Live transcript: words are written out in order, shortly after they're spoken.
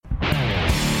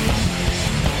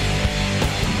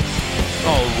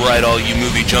Alright, all you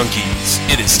movie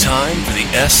junkies, it is time for the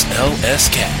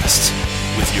SLS Cast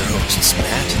with your hosts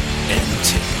Matt and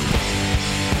Tim.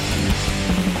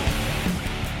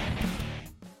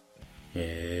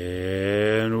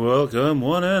 And welcome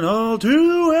one and all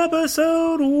to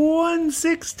episode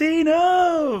 116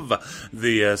 of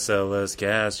the SLS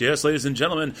Cast. Yes, ladies and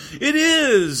gentlemen, it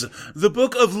is the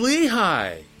Book of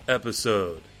Lehi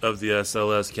episode of the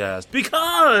SLS Cast,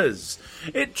 because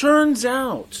it turns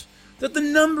out that the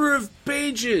number of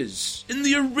pages in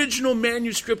the original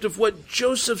manuscript of what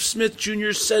Joseph Smith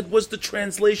Jr. said was the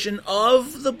translation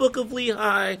of the Book of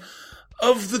Lehi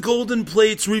of the golden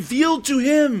plates revealed to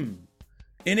him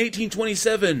in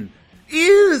 1827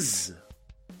 is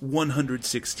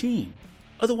 116,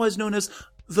 otherwise known as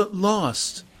the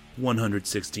lost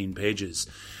 116 pages.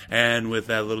 And with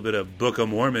that little bit of Book of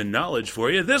Mormon knowledge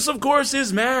for you, this, of course,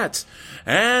 is Matt.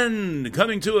 And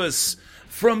coming to us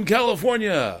from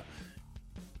California,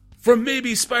 from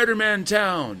maybe Spider-Man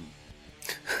Town,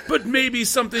 but maybe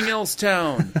something else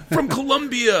town, from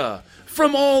Colombia,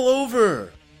 from all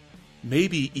over,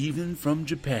 maybe even from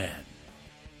Japan.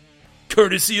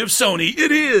 Courtesy of Sony,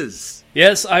 it is!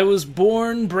 Yes, I was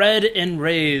born, bred, and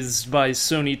raised by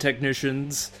Sony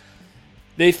technicians.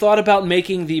 They thought about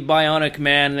making the Bionic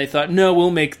Man, and they thought, no,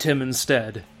 we'll make Tim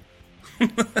instead.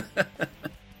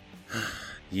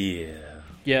 Yeah.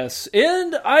 Yes,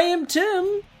 and I am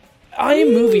Tim. I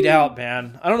am movied out,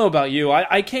 man. I don't know about you.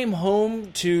 I came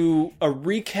home to a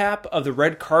recap of the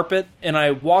red carpet, and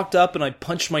I walked up and I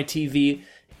punched my TV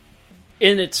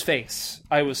in its face.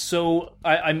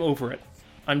 I'm over it.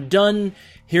 I'm done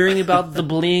hearing about the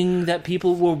bling that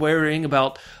people were wearing,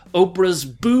 about Oprah's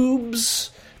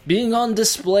boobs being on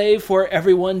display for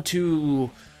everyone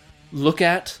to look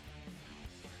at.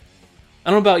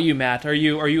 I don't know about you, Matt. Are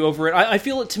you over it? I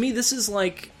feel it. To me, this is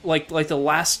like the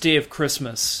last day of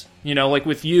Christmas. You know, like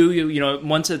with you know,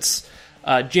 once it's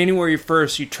January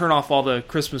 1st, you turn off all the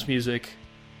Christmas music.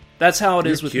 That's how it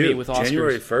is with me with Oscars.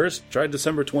 January 1st? Try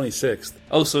December 26th.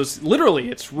 Oh, so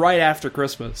it's right after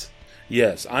Christmas.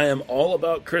 Yes, I am all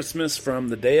about Christmas from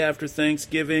the day after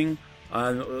Thanksgiving. I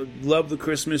love the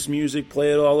Christmas music,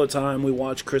 play it all the time. We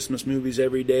watch Christmas movies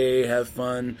every day, have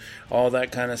fun, all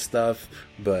that kind of stuff.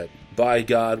 But by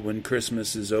God, when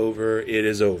Christmas is over, it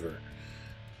is over.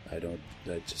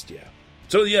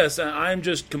 So yes, I'm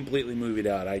just completely movied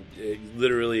out. I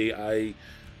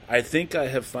think I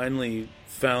have finally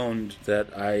found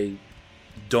that I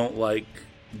don't like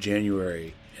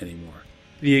January anymore.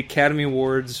 The Academy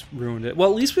Awards ruined it. Well,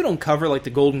 at least we don't cover like the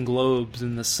Golden Globes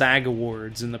and the SAG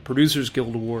Awards and the Producers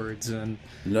Guild Awards and...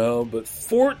 No, but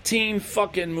 14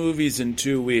 fucking movies in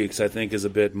 2 weeks I think is a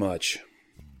bit much.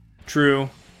 True.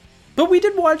 But we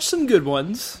did watch some good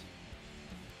ones,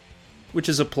 which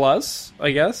is a plus,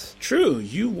 I guess. True,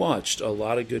 you watched a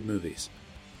lot of good movies.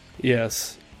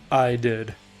 Yes, I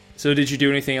did. So did you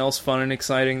do anything else fun and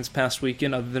exciting this past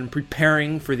weekend other than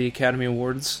preparing for the Academy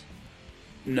Awards?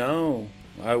 No,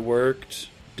 I worked,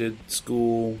 did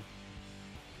school,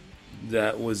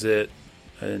 that was it.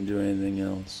 I didn't do anything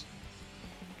else.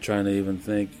 Trying to even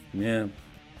think,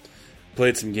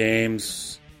 played some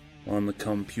games on the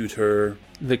computer.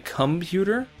 The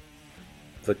computer?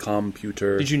 The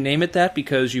computer. Did you name it that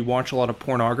because you watch a lot of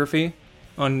pornography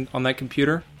on that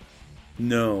computer?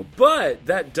 No, but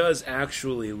that does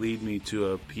actually lead me to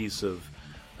a piece of...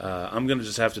 I'm going to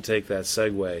just have to take that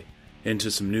segue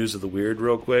into some news of the weird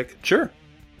real quick. Sure.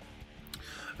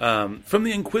 From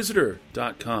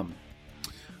theinquisitor.com,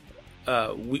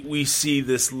 we see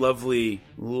this lovely,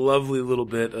 lovely little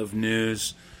bit of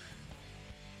news.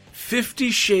 50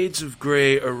 Shades of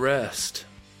Grey arrest.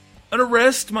 An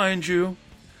arrest, mind you.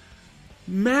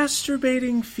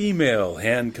 Masturbating female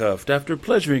handcuffed after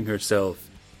pleasuring herself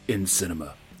in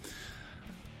cinema.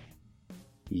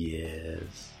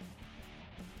 Yes.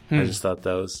 I just thought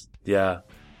that was... Yeah.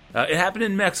 It happened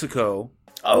in Mexico,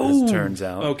 as it turns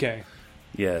out. Okay.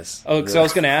 Yes. Oh, because I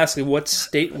was going to ask you, what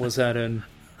state was that in?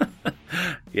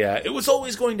 Yeah, it was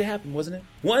always going to happen, wasn't it?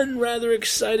 One rather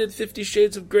excited 50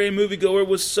 Shades of Grey moviegoer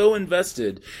was so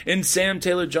invested in Sam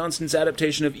Taylor Johnson's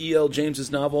adaptation of E.L.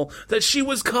 James's novel that she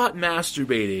was caught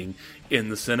masturbating in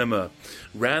the cinema.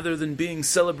 Rather than being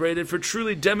celebrated for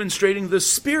truly demonstrating the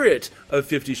spirit of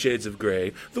 50 Shades of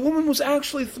Grey, the woman was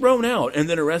actually thrown out and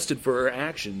then arrested for her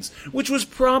actions, which was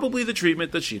probably the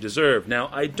treatment that she deserved. Now,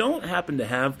 I don't happen to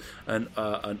have an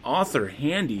author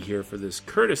handy here for this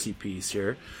courtesy piece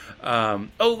here.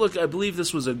 Oh, look, I believe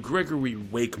this was a Gregory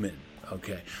Wakeman.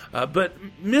 Okay. But,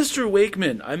 Mr.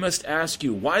 Wakeman, I must ask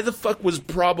you, why the fuck was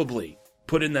probably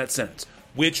put in that sentence?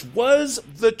 Which was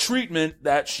the treatment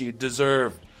that she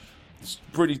deserved. It's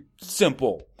pretty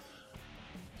simple.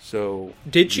 So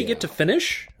did she get to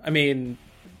finish? I mean,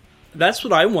 that's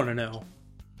what I want to know.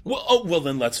 Well,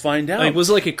 then let's find out. Like, was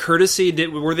it like a courtesy?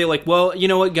 Were they like, well, you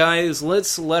know what, guys,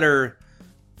 let's let her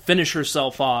finish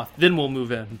herself off, then we'll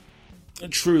move in.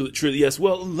 Truly, yes.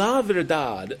 Well, La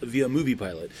Verdad, via Movie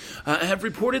Pilot, have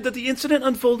reported that the incident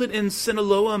unfolded in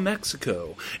Sinaloa,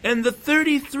 Mexico, and the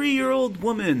 33-year-old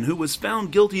woman who was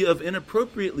found guilty of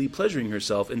inappropriately pleasuring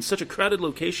herself in such a crowded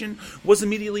location was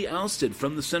immediately ousted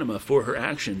from the cinema for her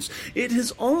actions. It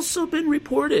has also been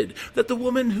reported that the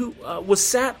woman who was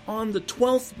sat on the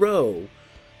 12th row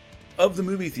of the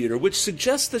movie theater, which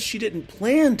suggests that she didn't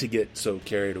plan to get so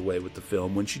carried away with the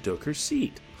film when she took her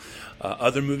seat.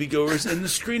 Other moviegoers in the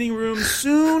screening room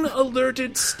soon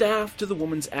alerted staff to the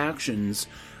woman's actions,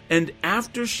 and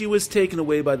after she was taken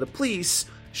away by the police,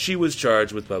 she was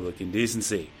charged with public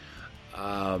indecency.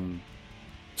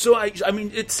 So, I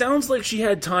mean, it sounds like she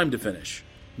had time to finish.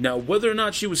 Now, whether or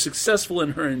not she was successful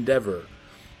in her endeavor,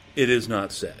 it is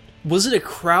not said. Was it a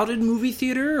crowded movie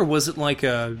theater, or was it like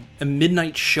a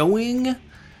midnight showing?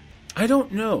 I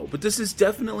don't know, but this is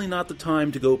definitely not the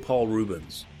time to go Paul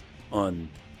Rubens on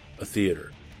a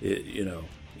theater.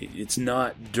 It's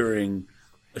not during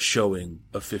a showing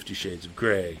of 50 Shades of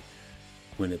Grey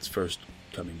when it's first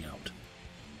coming out.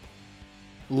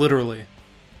 Literally.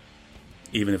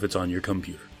 Even if it's on your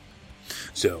computer.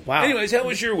 So, wow. Anyways, how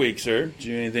was your week, sir? Did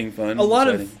you do anything fun? A lot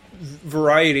of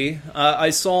variety. I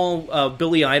saw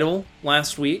Billy Idol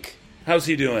last week. How's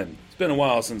he doing? It's been a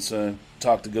while since I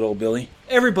talked to good old Billy.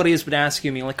 Everybody has been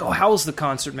asking me, like, oh, how was the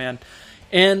concert, man?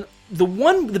 And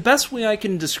the best way I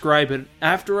can describe it,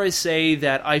 after I say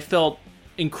that I felt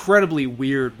incredibly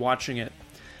weird watching it,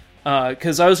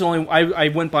 because I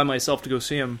went by myself to go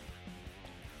see him,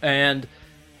 and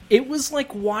it was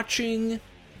like watching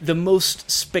the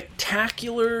most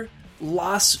spectacular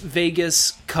Las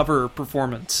Vegas cover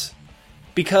performance,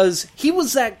 because he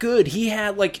was that good. He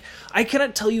had, like, I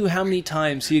cannot tell you how many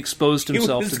times he exposed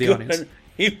himself to the audience.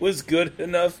 He was good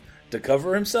enough to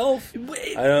cover himself?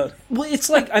 Well, it's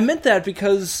like, I meant that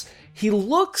because he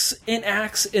looks and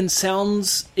acts and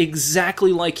sounds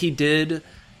exactly like he did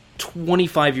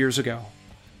 25 years ago.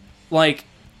 Like,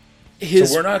 So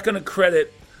we're not going to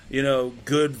credit,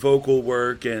 good vocal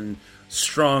work and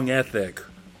strong ethic.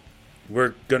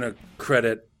 We're going to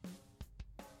credit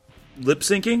lip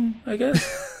syncing, I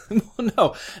guess?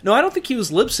 No, I don't think he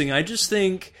was lip syncing. I just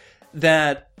think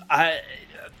that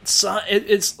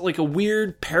it's like a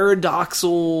weird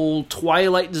paradoxal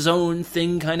Twilight Zone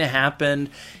thing kind of happened,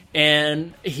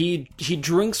 and he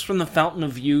drinks from the fountain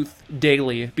of youth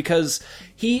daily because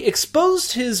he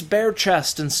exposed his bare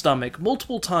chest and stomach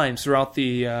multiple times throughout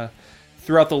the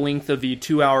length of the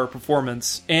 2-hour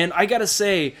performance, and I gotta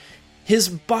say, his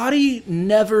body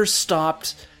never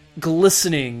stopped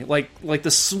glistening, like the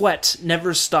sweat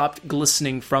never stopped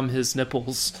glistening from his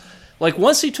nipples. Like,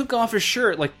 once he took off his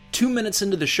shirt, like 2 minutes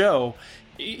into the show,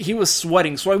 he was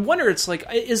sweating. So I wonder, it's like,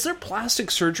 is there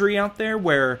plastic surgery out there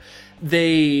where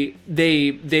they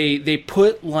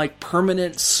put, like,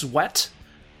 permanent sweat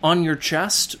on your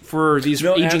chest for these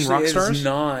aging rock stars? It's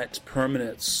not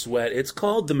permanent sweat. It's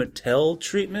called the Mattel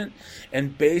treatment,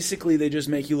 and basically they just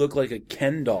make you look like a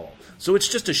Ken doll. So it's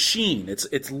just a sheen.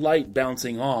 It's light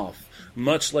bouncing off,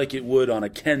 much like it would on a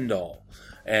Ken doll.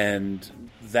 And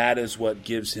that is what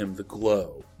gives him the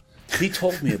glow. He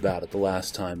told me about it the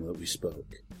last time that we spoke.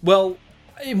 Well,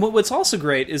 what's also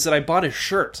great is that I bought his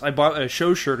shirt. I bought a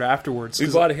show shirt afterwards.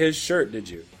 You bought his shirt, did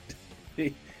you?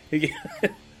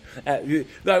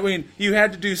 I mean, you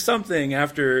had to do something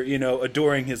after,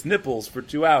 adoring his nipples for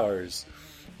 2 hours.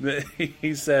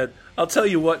 He said, I'll tell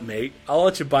you what, mate, I'll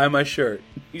let you buy my shirt.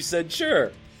 He said,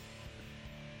 sure.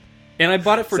 And I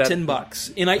bought it for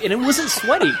 $10, and it wasn't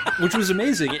sweaty, which was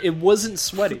amazing. It wasn't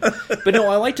sweaty, but no,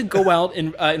 I like to go out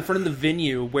in front of the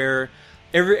venue where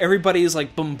everybody is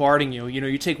like bombarding you.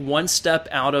 You take one step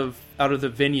out of the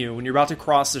venue when you're about to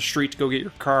cross the street to go get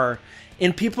your car,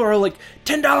 and people are like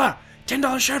 $10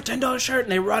 shirt, $10 shirt,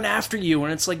 and they run after you,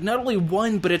 and it's like not only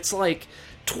one, but it's like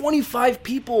 25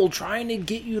 people trying to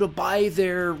get you to buy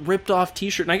their ripped off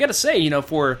T-shirt. And I gotta say,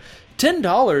 for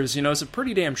 $10, it's a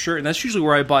pretty damn shirt, and that's usually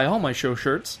where I buy all my show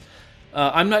shirts.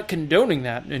 I'm not condoning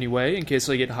that anyway, in case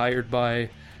I get hired by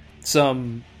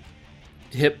some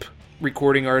hip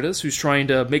recording artist who's trying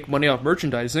to make money off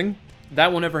merchandising.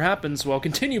 That will never happen, so I'll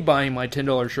continue buying my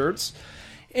 $10 shirts.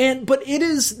 But it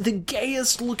is the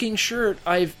gayest looking shirt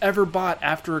I've ever bought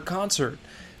after a concert,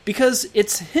 because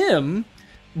it's him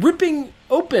ripping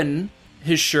open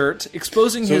his shirt,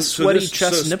 exposing his sweaty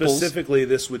chest nipples. Specifically,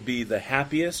 this would be the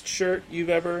happiest shirt you've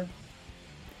ever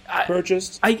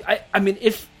purchased? I mean,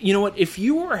 if you know what, if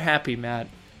you are happy, Matt,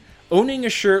 owning a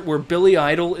shirt where Billy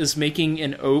Idol is making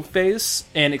an O face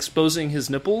and exposing his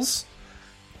nipples,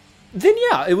 then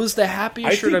yeah, it was the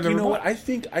happiest shirt I've ever bought. You know what? I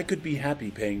think I could be happy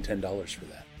paying $10 for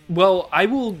that. Well, I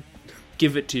will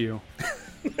give it to you.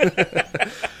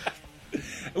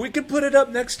 We could put it up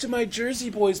next to my Jersey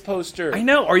Boys poster. I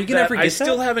know. Are you going to ever get that? I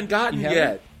still haven't gotten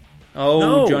yet. Oh,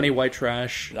 no. Johnny White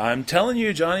Trash. I'm telling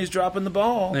you, Johnny's dropping the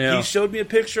ball. Yeah. He showed me a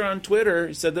picture on Twitter.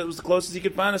 He said that was the closest he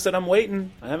could find. I said, I'm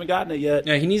waiting. I haven't gotten it yet.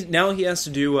 Yeah, he has to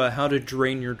do How to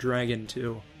Drain Your Dragon,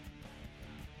 too.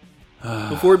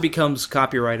 Before it becomes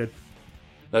copyrighted.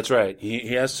 That's right.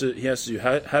 He has to do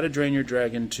How to Drain Your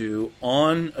Dragon 2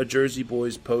 on a Jersey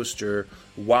Boys poster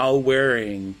while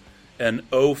wearing an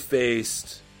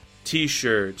O-faced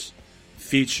T-shirt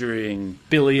featuring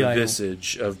Billy the Idol.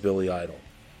 visage of Billy Idol.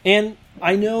 And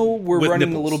I know we're With running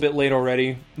nipples. a little bit late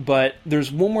already, but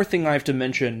there's one more thing I have to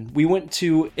mention. We went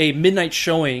to a midnight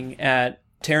showing at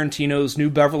Tarantino's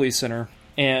New Beverly Center,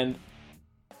 and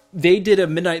there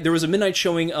was a midnight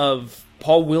showing of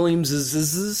Paul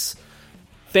Williams'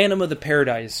 Phantom of the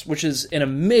Paradise, which is an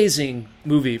amazing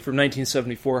movie from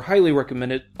 1974. Highly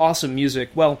recommend it. Awesome music.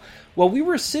 Well, while we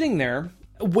were sitting there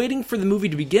waiting for the movie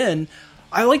to begin,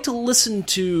 I like to listen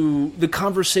to the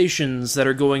conversations that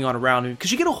are going on around me,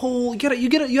 because you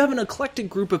have an eclectic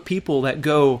group of people that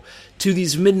go to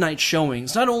these midnight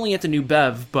showings, not only at the New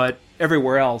Bev but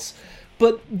everywhere else.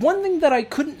 But one thing that I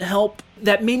couldn't help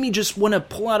that made me just want to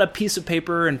pull out a piece of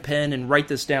paper and pen and write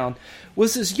this down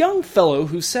was this young fellow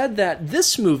who said that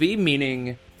this movie,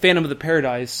 meaning Phantom of the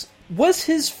Paradise, was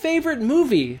his favorite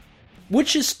movie,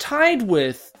 which is tied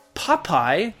with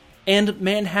Popeye and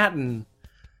Manhattan.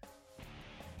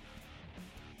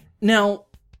 Now,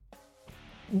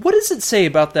 what does it say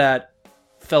about that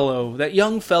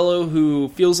young fellow who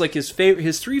feels like his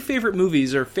three favorite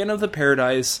movies are Phantom of the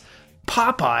Paradise,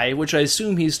 Popeye, which I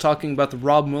assume he's talking about the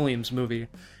Robin Williams movie,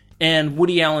 and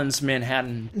Woody Allen's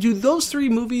Manhattan? Do those three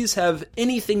movies have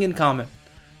anything in common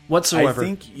whatsoever?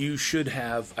 I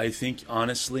think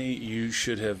honestly, you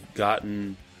should have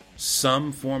gotten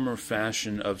some form or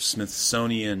fashion of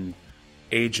Smithsonian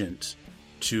agent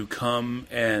to come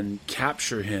and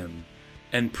capture him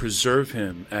and preserve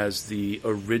him as the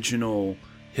original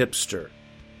hipster,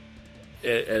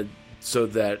 so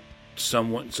that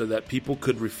people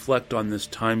could reflect on this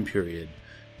time period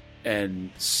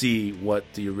and see what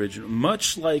the original,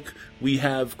 much like we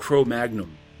have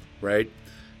Cro-Magnon, right?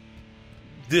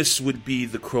 This would be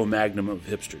the Cro-Magnon of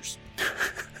hipsters.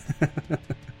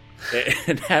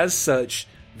 And as such,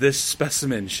 this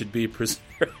specimen should be preserved.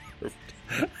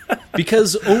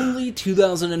 Because only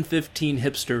 2015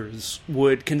 hipsters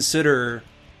would consider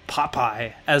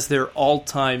Popeye as their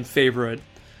all-time favorite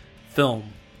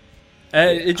film.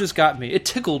 It just got me. It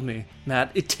tickled me,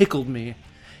 Matt. It tickled me.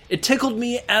 It tickled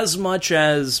me as much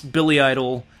as Billy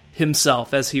Idol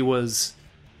himself, as he was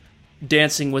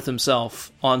dancing with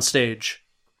himself on stage.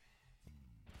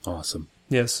 Awesome.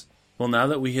 Yes. Well, now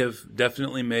that we have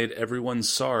definitely made everyone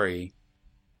sorry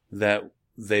that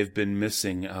they've been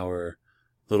missing our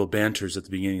little banters at the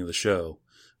beginning of the show,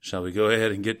 shall we go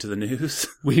ahead and get to the news?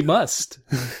 We must.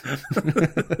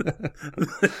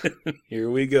 Here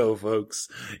we go, folks.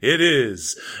 It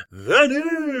is the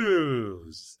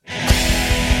news.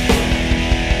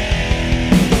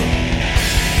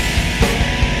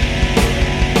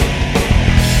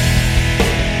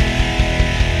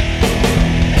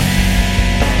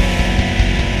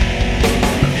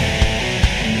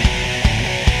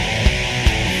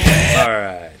 All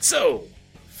right, so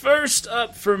first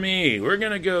up for me, we're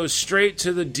going to go straight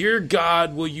to the Dear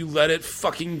God, Will You Let It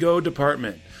Fucking Go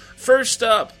department. First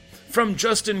up, from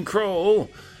Justin Kroll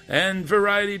and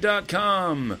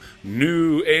Variety.com,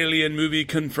 new Alien movie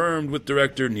confirmed with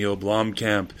director Neil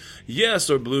Blomkamp. Yes,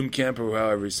 or Blomkamp, or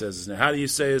however he says his name. How do you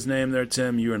say his name there,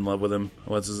 Tim? You're in love with him.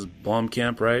 What's his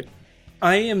Blomkamp, right?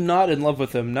 I am not in love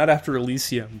with him, not after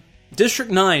Elysium.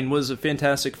 District 9 was a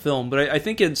fantastic film, but I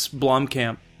think it's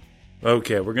Blomkamp.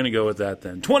 Okay, we're going to go with that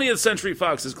then. 20th Century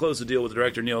Fox has closed a deal with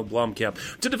director Neil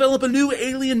Blomkamp to develop a new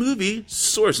Alien movie,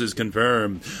 sources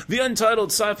confirm. The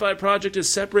untitled sci-fi project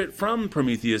is separate from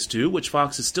Prometheus 2, which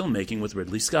Fox is still making with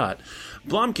Ridley Scott.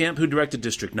 Blomkamp, who directed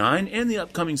District 9 and the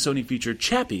upcoming Sony feature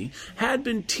Chappie, had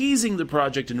been teasing the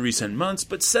project in recent months,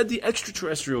 but said the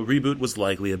extraterrestrial reboot was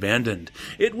likely abandoned.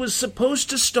 It was supposed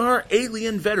to star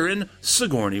Alien veteran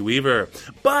Sigourney Weaver,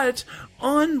 but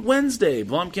on Wednesday,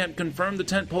 Blomkamp confirmed the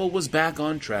tentpole was back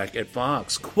on track at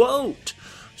Fox. Quote,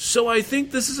 "So I think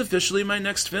this is officially my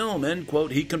next film," end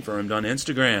quote, he confirmed on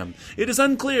Instagram. It is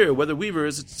unclear whether Weaver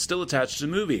is still attached to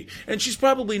the movie, and she's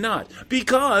probably not,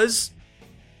 because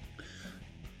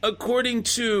according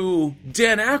to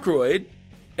Dan Aykroyd,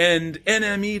 And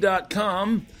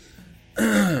NME.com,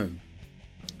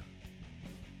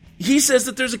 he says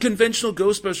that there's a conventional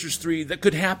Ghostbusters 3 that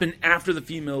could happen after the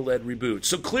female-led reboot.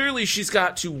 So clearly she's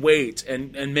got to wait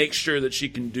and make sure that she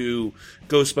can do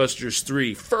Ghostbusters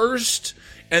 3 first,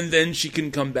 and then she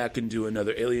can come back and do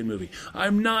another Alien movie.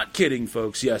 I'm not kidding,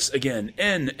 folks. Yes, again,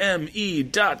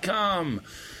 NME.com.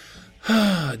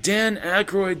 Dan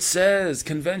Aykroyd says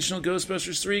conventional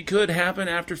Ghostbusters 3 could happen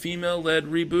after female-led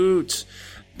reboot.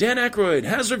 Dan Aykroyd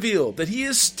has revealed that he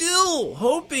is still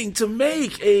hoping to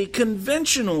make a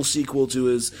conventional sequel to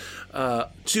his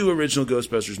two original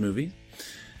Ghostbusters movies.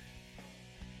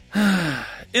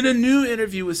 In a new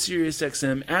interview with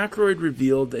SiriusXM, Aykroyd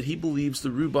revealed that he believes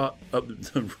the rhubarb,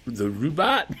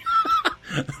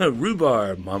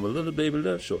 mama little baby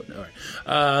love short. All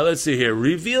right. Let's see here.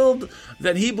 Revealed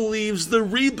that he believes the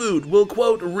reboot will,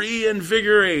 quote,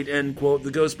 reinvigorate, end quote,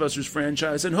 the Ghostbusters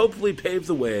franchise and hopefully pave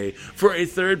the way for a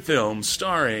third film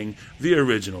starring the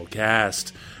original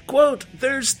cast. Quote,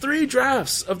 there's 3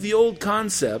 drafts of the old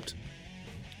concept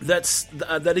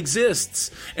that exists,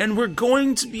 and we're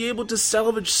going to be able to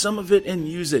salvage some of it and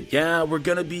use it. Yeah, we're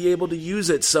going to be able to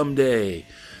use it someday.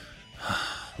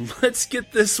 Let's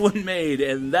get this one made,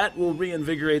 and that will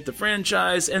reinvigorate the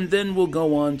franchise, and then we'll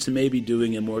go on to maybe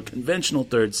doing a more conventional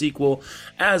third sequel,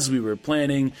 as we were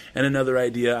planning, and another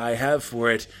idea I have for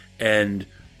it, end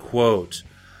quote.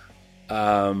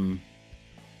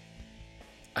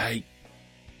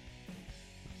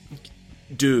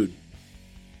 Dude.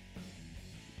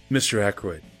 Mr.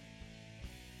 Aykroyd,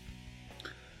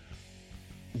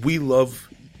 we love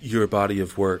your body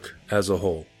of work as a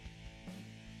whole.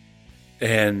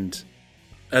 And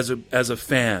as a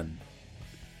fan,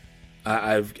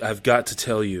 I've got to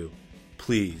tell you,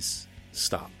 please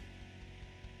stop.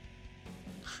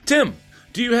 Tim,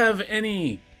 do you have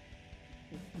any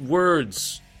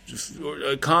words,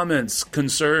 comments,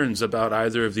 concerns about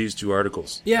either of these 2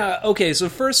 articles? Yeah, okay, so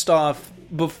first off,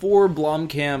 before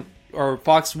Blomkamp, or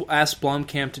Fox asked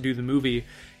Blomkamp to do the movie,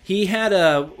 he had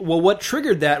what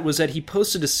triggered that was that he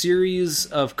posted a series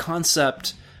of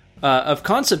concept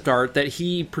art that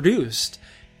he produced.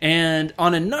 And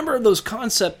on a number of those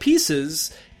concept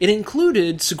pieces, it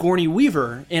included Sigourney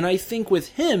Weaver. And I think with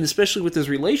him, especially with his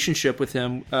relationship with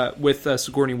him, with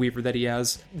Sigourney Weaver that he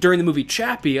has during the movie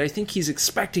Chappie, I think he's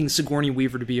expecting Sigourney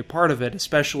Weaver to be a part of it,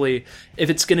 especially if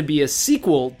it's going to be a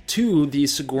sequel to the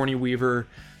Sigourney Weaver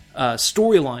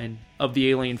storyline of the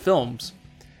Alien films.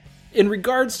 In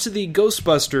regards to the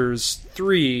Ghostbusters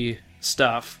 3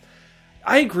 stuff,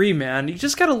 I agree, man. You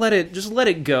just gotta let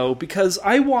it go, because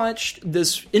I watched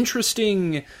this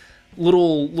interesting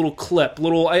little clip.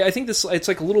 I think it's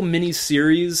like a little mini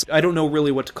series. I don't know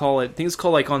really what to call it. I think it's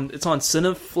called it's on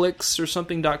Cineflix or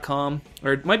something.com,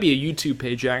 or it might be a YouTube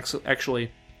page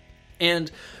actually. And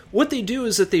what they do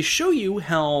is that they show you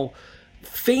how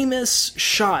famous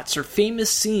shots or famous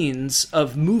scenes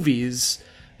of movies,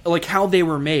 like how they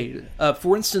were made.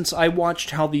 For instance, I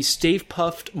watched how the Stay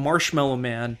Puft Marshmallow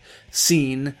Man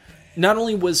scene not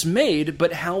only was made,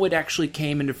 but how it actually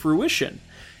came into fruition.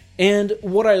 And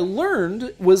what I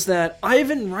learned was that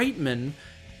Ivan Reitman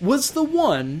was the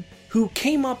one who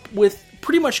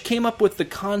pretty much came up with the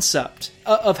concept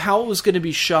of how it was going to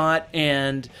be shot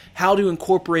and how to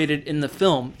incorporate it in the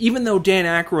film, even though Dan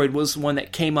Aykroyd was the one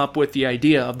that came up with the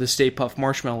idea of the Stay Puft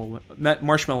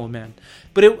Marshmallow Man.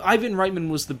 But Ivan Reitman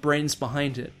was the brains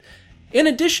behind it. In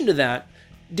addition to that,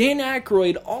 Dan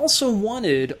Aykroyd also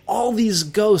wanted all these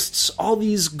ghosts, all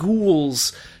these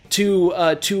ghouls,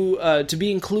 to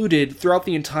be included throughout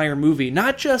the entire movie.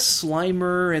 Not just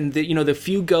Slimer and the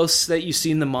few ghosts that you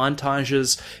see in the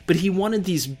montages, but he wanted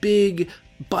these big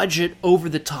budget, over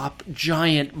the top,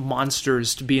 giant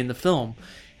monsters to be in the film.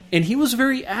 And he was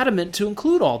very adamant to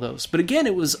include all those. But again,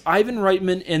 it was Ivan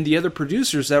Reitman and the other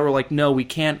producers that were like, no, we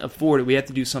can't afford it. We have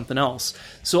to do something else.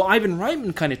 So Ivan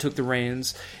Reitman kind of took the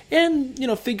reins and,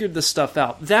 figured this stuff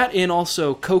out. That and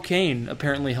also cocaine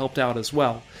apparently helped out as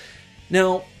well.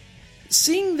 Now,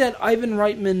 seeing that Ivan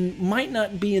Reitman might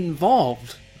not be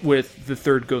involved with the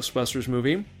third Ghostbusters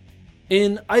movie,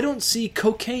 and I don't see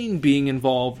cocaine being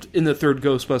involved in the third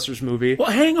Ghostbusters movie. Well,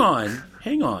 hang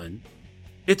on.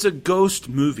 It's a ghost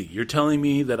movie. You're telling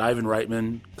me that Ivan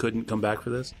Reitman couldn't come back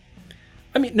for this?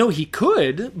 I mean, no, he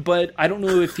could, but I don't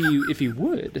know if he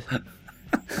would.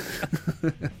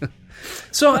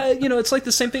 So, it's like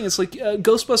the same thing. It's like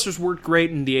Ghostbusters worked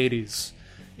great in the 80s.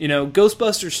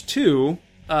 Ghostbusters 2,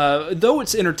 though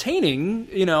it's entertaining,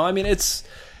 it's...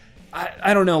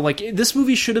 I don't know, like, this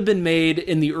movie should have been made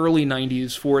in the early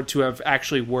 90s for it to have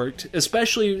actually worked.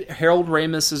 Especially Harold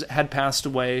Ramis had passed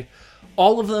away.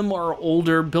 all of them are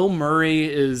older. Bill Murray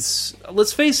is,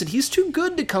 let's face it, he's too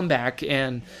good to come back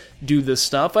and do this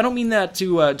stuff. I don't mean that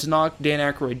to knock Dan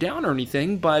Aykroyd down or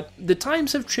anything, but the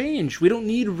times have changed. We don't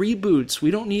need reboots. We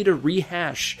don't need a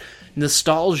rehash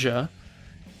nostalgia.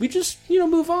 We just,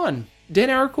 move on. Dan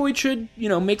Aykroyd should,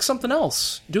 make something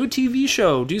else. Do a TV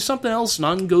show. Do something else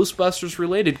non-Ghostbusters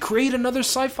related. Create another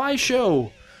sci-fi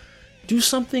show. Do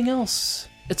something else.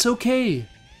 It's okay.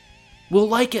 We'll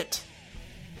like it.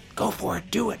 Go for it.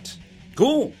 Do it.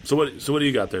 Cool. So what do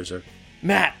you got there, sir?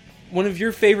 Matt, one of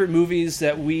your favorite movies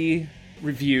that we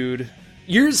reviewed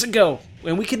years ago,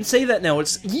 and we can say that now,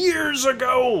 it's years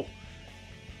ago,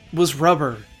 was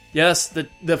Rubber. Yes,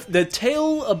 the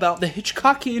tale about the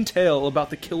Hitchcockian tale about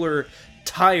the killer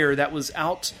tire that was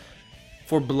out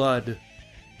for blood.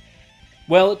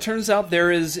 Well, it turns out there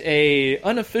is a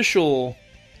unofficial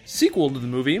sequel to the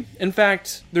movie. In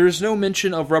fact, there is no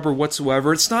mention of Rubber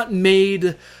whatsoever. It's not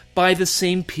made by the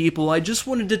same people. I just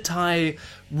wanted to tie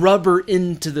Rubber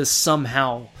into this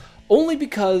somehow. Only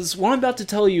because what I'm about to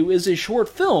tell you is a short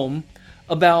film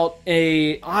about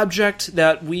a object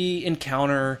that we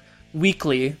encounter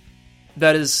weekly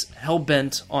that is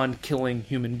hell-bent on killing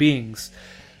human beings.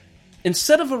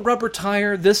 Instead of a rubber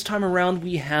tire, this time around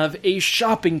we have a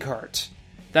shopping cart.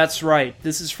 That's right,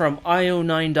 this is from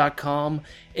io9.com,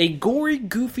 a gory,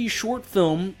 goofy short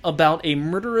film about a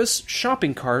murderous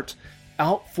shopping cart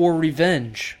out for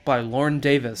revenge by Lauren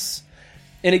Davis.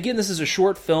 And again, this is a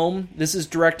short film. This is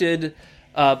directed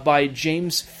by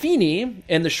James Feeney,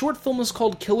 and the short film is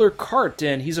called Killer Cart,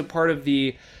 and he's a part of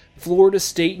the Florida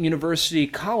State University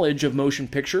College of Motion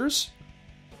Pictures.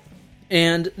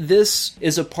 And this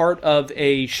is a part of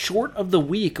a Short of the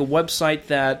Week, a website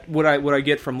that, what I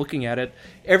get from looking at it,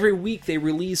 every week they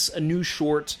release a new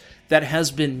short that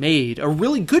has been made, a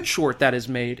really good short that is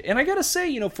made. And I gotta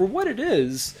say, for what it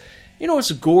is,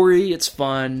 it's gory, it's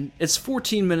fun, it's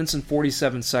 14 minutes and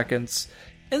 47 seconds,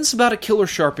 and it's about a killer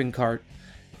shopping cart.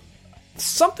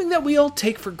 Something that we all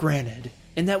take for granted,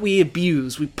 and that we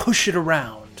abuse, we push it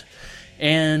around.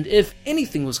 And if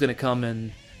anything was going to come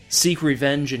and seek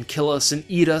revenge and kill us and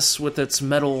eat us with its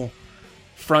metal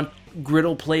front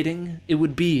griddle plating, it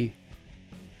would be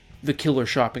the killer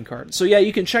shopping cart. So yeah,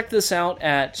 you can check this out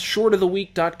at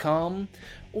shortoftheweek.com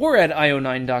or at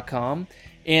io9.com,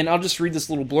 and I'll just read this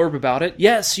little blurb about it.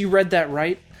 Yes, you read that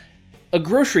right. A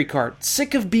grocery cart,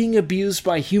 sick of being abused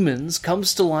by humans,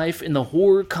 comes to life in the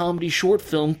horror comedy short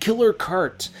film Killer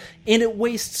Cart, and it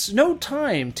wastes no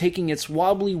time taking its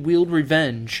wobbly-wheeled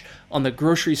revenge on the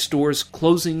grocery store's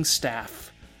closing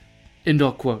staff. End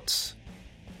all quotes.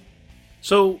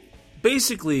 So,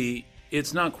 basically,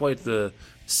 it's not quite the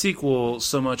sequel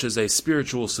so much as a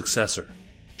spiritual successor.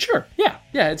 Sure, yeah.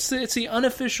 It's the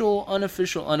unofficial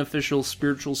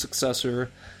spiritual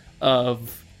successor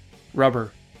of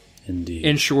Rubber. Indeed.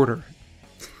 And shorter.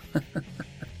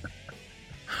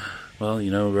 Well,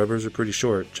 rubbers are pretty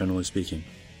short, generally speaking.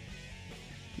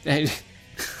 That's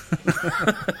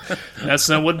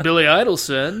not what Billy Idol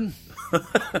said.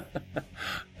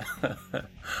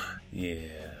 Yeah.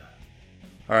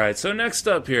 All right, so next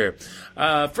up here,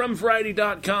 from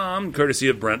Variety.com, courtesy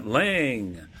of Brent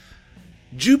Lang.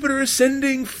 Jupiter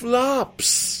Ascending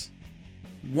flops.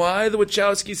 Why the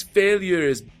Wachowskis' failure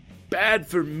is bad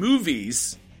for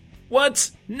movies.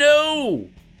 What? No,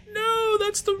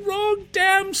 that's the wrong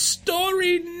damn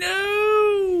story.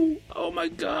 No. Oh my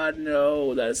God,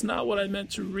 no. That's not what I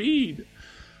meant to read.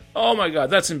 Oh my God,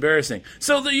 that's embarrassing.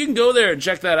 So you can go there and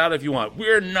check that out if you want.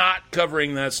 We're not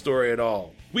covering that story at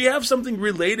all. We have something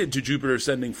related to Jupiter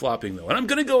Ascending flopping, though, and I'm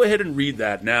going to go ahead and read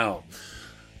that now.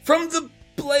 From the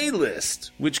playlist,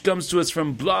 which comes to us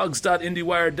from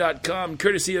blogs.indiewire.com,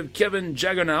 courtesy of Kevin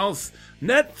Jaggermouth.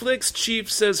 Netflix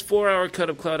chief says 4-hour cut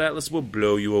of Cloud Atlas will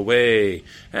blow you away,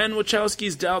 and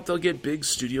Wachowskis doubt they'll get big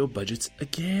studio budgets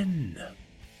again.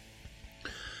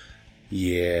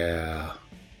 Yeah.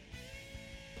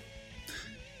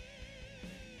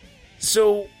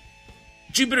 So,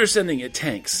 Jupiter Ascending, it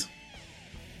tanks.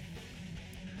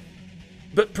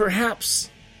 But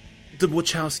perhaps the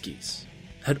Wachowskis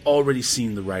had already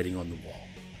seen the writing on the wall.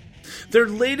 Their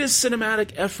latest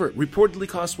cinematic effort reportedly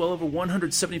cost well over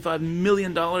 $175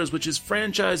 million, which is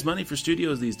franchise money for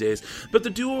studios these days, but the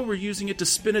duo were using it to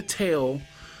spin a tale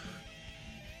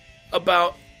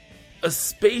about a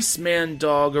spaceman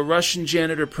dog, a Russian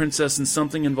janitor princess, and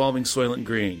something involving Soylent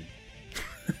Green.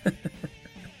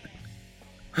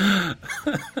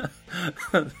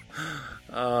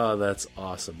 Oh, that's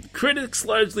awesome. Critics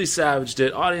largely savaged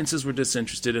it, audiences were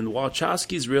disinterested, and the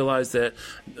Wachowskis realized that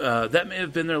that may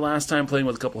have been their last time playing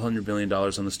with a couple $100 million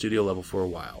on the studio level for a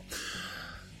while.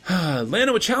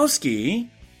 Lana Wachowski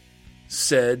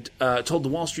told the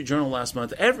Wall Street Journal last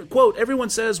month, quote, everyone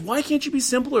says, why can't you be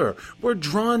simpler? We're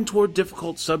drawn toward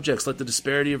difficult subjects like the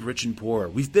disparity of rich and poor.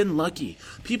 We've been lucky.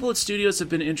 People at studios have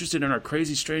been interested in our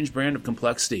crazy, strange brand of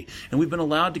complexity, and we've been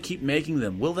allowed to keep making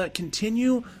them. Will that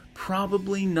continue?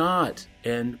 Probably not,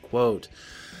 end quote.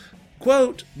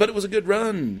 Quote, but it was a good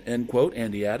run, end quote,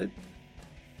 Andy added.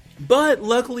 But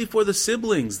luckily for the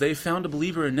siblings, they found a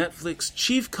believer in Netflix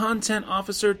Chief Content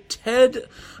Officer Ted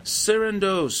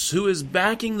Sarandos, who is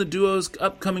backing the duo's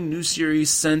upcoming new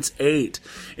series Sense8.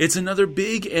 It's another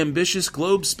big, ambitious,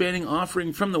 globe-spanning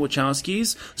offering from the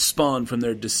Wachowskis, spawned from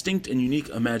their distinct and unique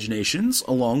imaginations,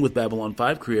 along with Babylon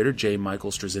 5 creator J.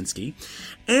 Michael Straczynski.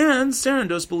 And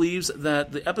Sarandos believes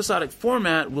that the episodic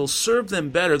format will serve them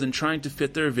better than trying to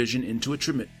fit their vision into a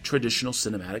traditional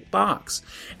cinematic box.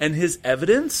 And his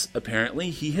evidence?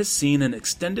 Apparently, he has seen an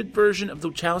extended version of the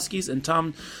Wachowskis and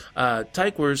Tom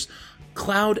Tykwer's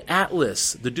Cloud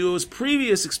Atlas, the duo's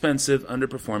previous expensive,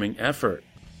 underperforming effort.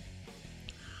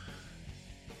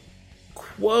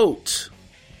 Quote,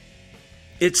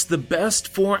 it's the best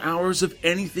 4 hours of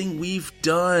anything we've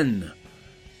done.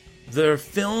 Their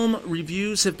film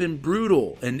reviews have been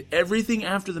brutal, and everything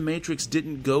after The Matrix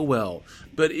didn't go well.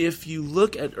 But if you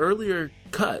look at earlier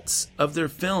cuts of their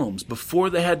films before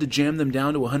they had to jam them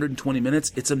down to 120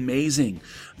 minutes, it's amazing.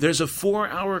 There's a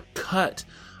 4-hour cut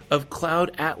of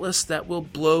Cloud Atlas that will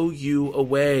blow you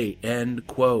away, end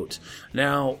quote.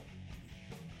 Now,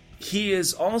 he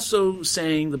is also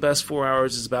saying the best 4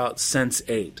 hours is about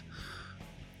Sense8.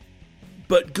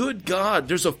 But good God,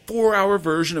 there's a 4-hour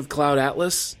version of Cloud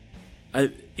Atlas? I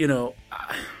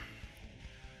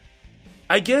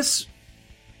guess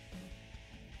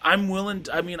I'm willing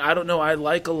to, I don't know. I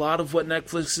like a lot of what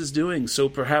Netflix is doing, so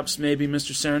perhaps maybe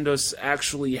Mr. Sarandos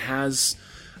actually has,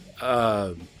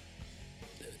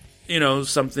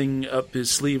 something up his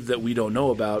sleeve that we don't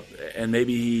know about, and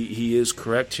maybe he is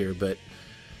correct here, but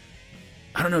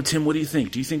I don't know, Tim, what do you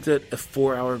think? Do you think that a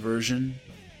 4-hour version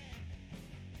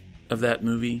of that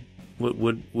movie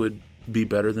would be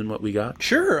better than what we got?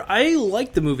 Sure, I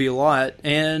like the movie a lot,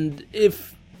 and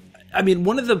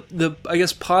one of the I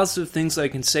guess positive things I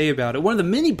can say about it, one of the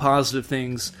many positive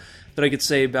things that I could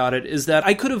say about it is that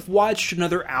I could have watched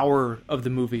another hour of the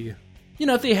movie.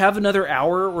 If they have another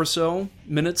hour or so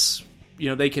minutes,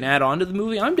 they can add on to the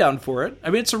movie, I'm down for it.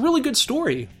 It's a really good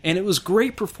story, and it was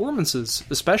great performances,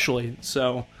 especially,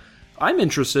 so I'm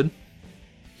interested.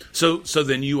 So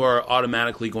then you are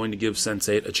automatically going to give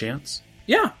Sense8 a chance?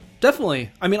 Yeah, definitely.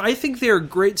 I think they're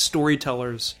great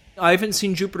storytellers. I haven't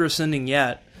seen Jupiter Ascending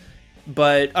yet,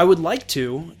 but I would like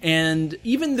to. And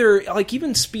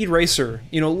even Speed Racer,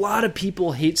 a lot of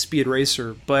people hate Speed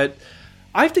Racer, but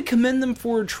I have to commend them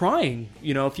for trying.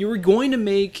 If you were going to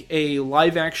make a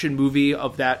live-action movie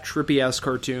of that trippy-ass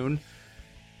cartoon,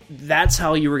 that's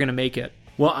how you were going to make it.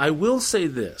 Well, I will say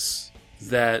this,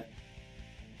 that,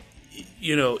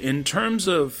 in terms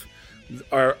of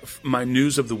my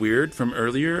news of the weird from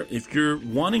earlier, if you're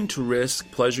wanting to risk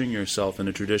pleasuring yourself in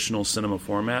a traditional cinema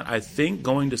format, I think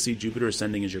going to see Jupiter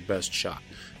Ascending is your best shot,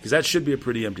 because that should be a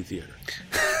pretty empty theater.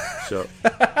 So,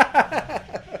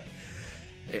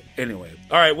 anyway,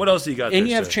 all right, what else do you got? And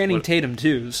you have Channing Tatum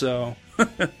too, so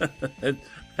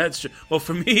that's true. Well,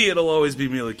 for me, it'll always be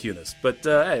Mila Kunis, but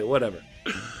hey, whatever.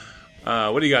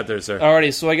 What do you got there, sir?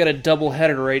 Alrighty, so I got a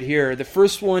double-header right here. The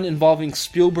first one involving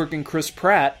Spielberg and Chris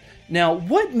Pratt. Now,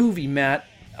 what movie, Matt,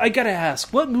 I gotta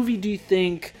ask, what movie do you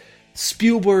think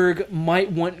Spielberg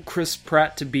might want Chris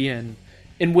Pratt to be in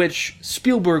which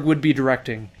Spielberg would be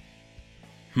directing?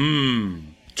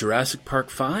 Jurassic Park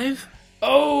 5?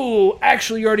 Oh,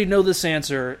 actually, you already know this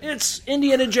answer. It's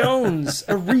Indiana Jones,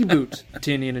 a reboot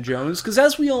to Indiana Jones, because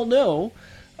as we all know,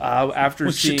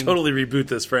 we should totally reboot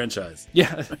this franchise.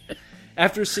 Yeah.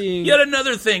 After seeing... Yet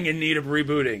another thing in need of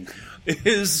rebooting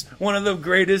is one of the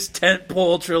greatest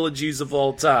tentpole trilogies of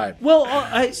all time. Well,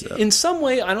 in some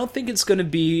way, I don't think it's going to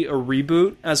be a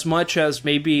reboot as much as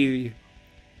maybe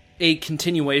a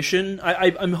continuation.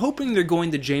 I'm hoping they're going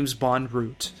the James Bond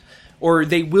route. Or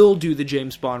they will do the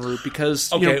James Bond route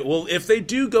because... Okay, well, if they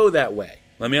do go that way,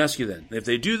 let me ask you then. If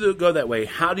they do go that way,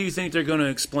 how do you think they're going to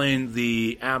explain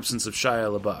the absence of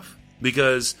Shia LaBeouf?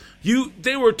 Because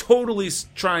they were totally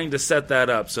trying to set that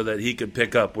up so that he could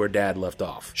pick up where Dad left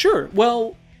off. Sure.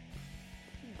 Well,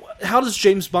 how does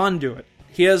James Bond do it?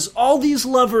 He has all these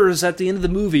lovers at the end of the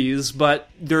movies, but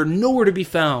they're nowhere to be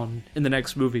found in the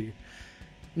next movie.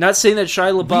 Not saying that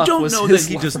Shia LaBeouf was his lover. We don't know that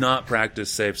he does not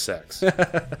practice safe sex.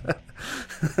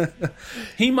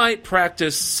 He might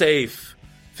practice safe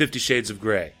 50 Shades of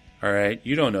Grey. All right?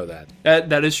 You don't know that.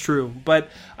 That is true. But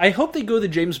I hope they go the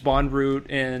James Bond route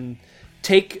and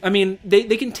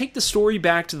they can take the story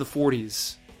back to the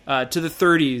 40s, to the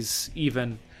 30s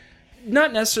even.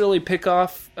 Not necessarily pick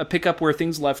up where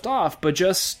things left off, but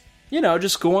just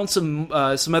go on some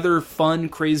other fun,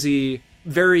 crazy,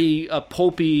 very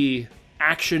pulpy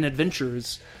action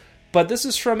adventures. But this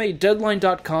is from a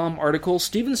Deadline.com article.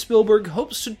 Steven Spielberg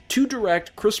hopes to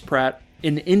direct Chris Pratt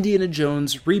in Indiana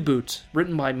Jones reboot,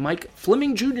 written by Mike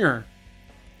Fleming Jr.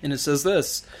 And it says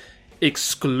this: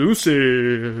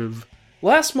 exclusive.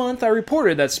 Last month, I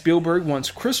reported that Spielberg wants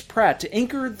Chris Pratt to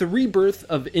anchor the rebirth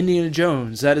of Indiana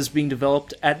Jones that is being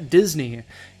developed at Disney.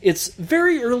 It's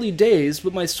very early days,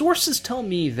 but my sources tell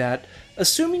me that,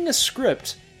 assuming a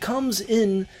script comes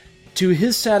in to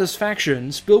his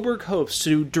satisfaction, Spielberg hopes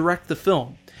to direct the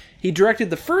film. He directed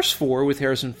the first 4 with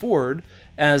Harrison Ford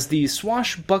as the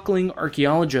swashbuckling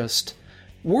archaeologist.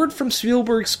 Word from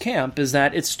Spielberg's camp is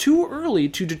that it's too early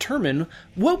to determine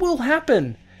what will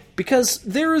happen, because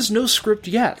there is no script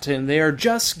yet, and they are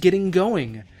just getting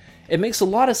going. It makes a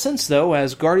lot of sense, though,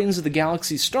 as Guardians of the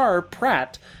Galaxy star,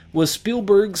 Pratt was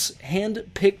Spielberg's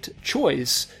hand-picked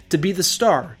choice to be the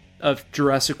star of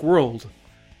Jurassic World.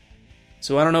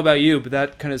 So I don't know about you, but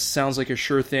that kind of sounds like a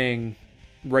sure thing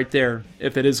right there,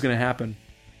 if it is going to happen.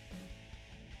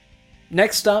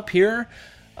 Next up here,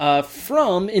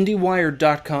 from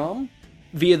IndieWire.com,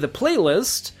 via the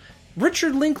playlist,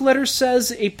 Richard Linklater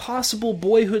says a possible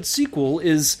Boyhood sequel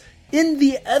is in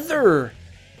the ether.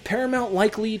 Paramount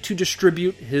likely to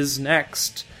distribute his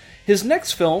next. His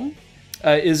next film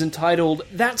is entitled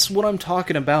That's What I'm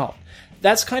Talking About.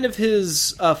 That's kind of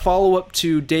his follow-up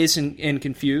to Dazed and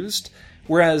Confused.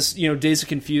 Whereas, Dazed and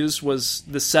Confused was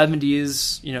the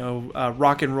 70s,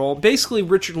 rock and roll. Basically,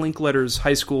 Richard Linklater's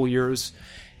high school years.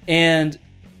 And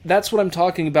That's What I'm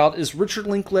Talking About is Richard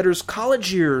Linklater's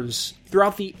college years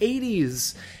throughout the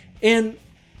 80s. And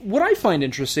what I find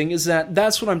interesting is that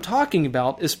That's What I'm Talking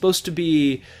About is supposed to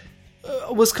be,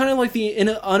 was kind of like the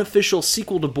unofficial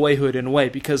sequel to Boyhood in a way,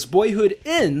 because Boyhood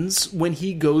ends when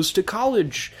he goes to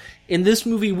college. And this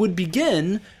movie would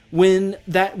begin when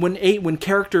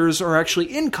characters are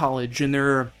actually in college and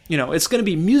they're, it's going to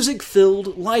be music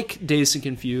filled like Dazed and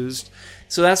Confused.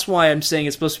 So that's why I'm saying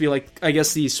it's supposed to be like, I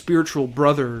guess, the spiritual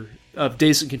brother of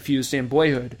Dazed and Confused and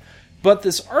Boyhood. But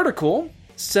this article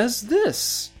says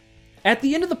this: at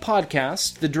the end of the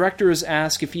podcast, the director is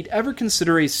asked if he'd ever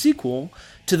consider a sequel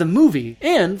to the movie,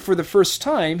 and for the first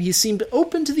time, he seemed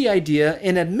open to the idea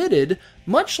and admitted,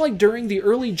 much like during the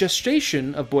early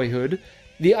gestation of Boyhood,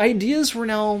 the ideas were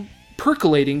now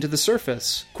percolating to the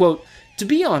surface. Quote, "To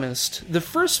be honest, the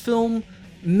first film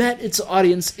met its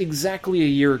audience exactly a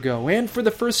year ago, and for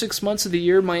the first 6 months of the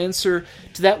year, my answer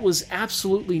to that was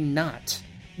absolutely not.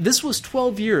 This was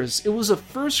 12 years. It was a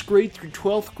first grade through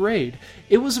 12th grade.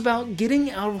 It was about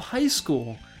getting out of high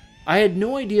school. I had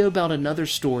no idea about another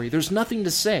story. There's nothing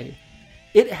to say.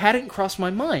 It hadn't crossed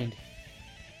my mind.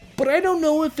 But I don't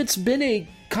know if it's been a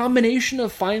combination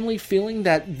of finally feeling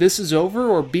that this is over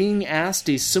or being asked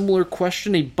a similar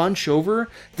question a bunch over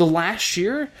the last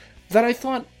year that I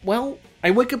thought, well,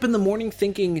 I wake up in the morning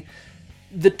thinking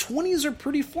the 20s are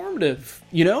pretty formative,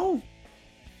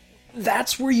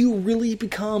 That's where you really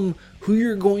become who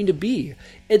you're going to be.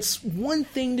 It's one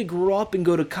thing to grow up and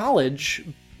go to college,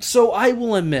 so I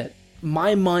will admit,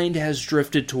 my mind has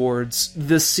drifted towards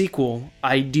the sequel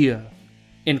idea."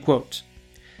 End quote.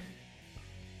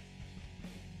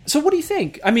 So what do you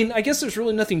think? I mean, I guess there's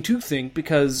really nothing to think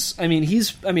because, he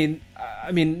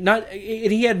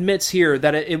admits here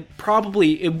that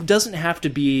it doesn't have to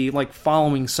be like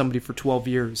following somebody for 12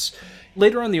 years.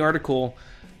 Later on in the article,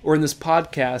 or in this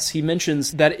podcast, he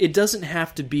mentions that it doesn't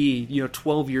have to be,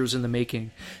 12 years in the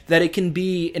making. That it can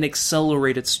be an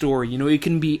accelerated story. It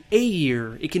can be a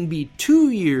year. It can be 2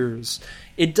 years.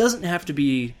 It doesn't have to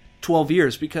be 12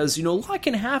 years because, a lot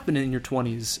can happen in your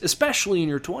 20s, especially in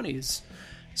your 20s.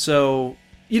 So,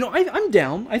 I'm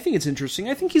down. I think it's interesting.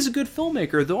 I think he's a good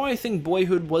filmmaker, though I think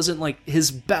Boyhood wasn't like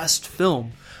his best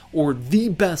film or the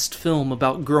best film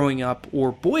about growing up,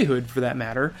 or Boyhood for that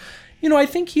matter. I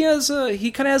think he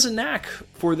kind of has a knack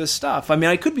for this stuff.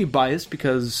 I could be biased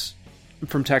because I'm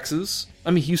from Texas.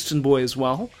 I'm a Houston boy as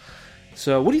well.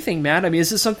 So, what do you think, Matt? Is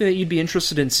this something that you'd be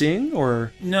interested in seeing,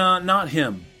 or no? Not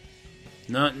him.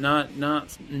 Not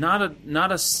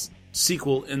a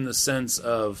sequel in the sense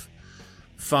of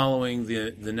following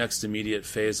the next immediate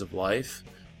phase of life.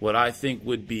 What I think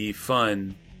would be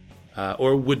fun,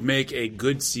 or would make a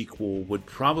good sequel, would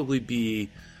probably be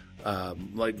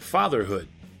like Fatherhood.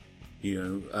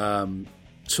 To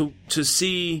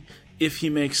see if he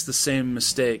makes the same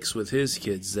mistakes with his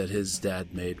kids that his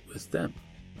dad made with them.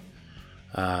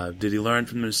 Did he learn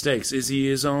from the mistakes? Is he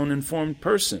his own informed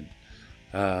person?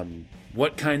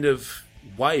 What kind of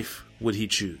wife would he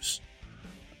choose?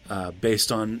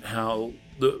 Based on how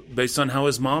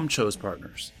his mom chose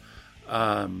partners.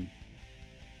 I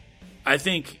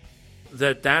think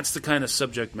that's the kind of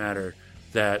subject matter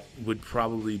that would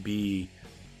probably be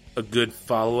a good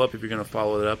follow-up if you're going to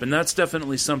follow it up. And that's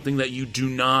definitely something that you do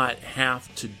not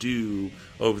have to do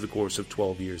over the course of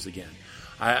 12 years again.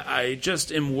 I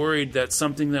just am worried that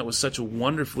something that was such a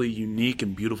wonderfully unique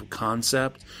and beautiful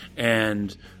concept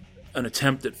and an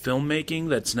attempt at filmmaking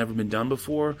that's never been done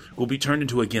before will be turned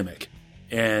into a gimmick.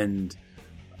 And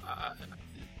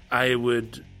I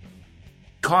would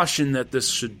caution that this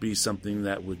should be something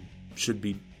that should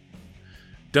be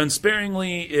done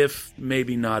sparingly, if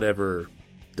maybe not ever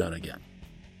done again.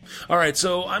 All right,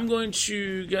 so I'm going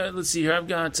to let's see here. I've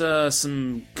got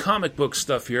some comic book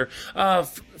stuff here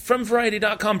from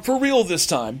Variety.com, for real this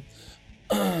time.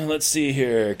 Let's see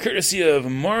here, courtesy of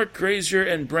Mark Grazier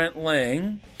and Brent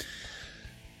Lang.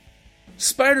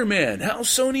 Spider-Man, how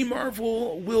Sony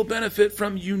Marvel will benefit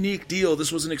from unique deal.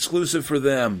 This was an exclusive for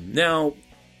them. Now,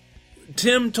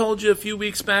 Tim told you a few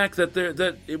weeks back that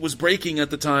it was breaking at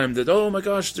the time, that, oh my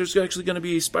gosh, there's actually going to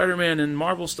be Spider-Man and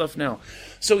Marvel stuff now.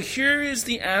 So here is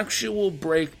the actual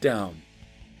breakdown.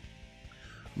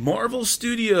 Marvel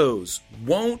Studios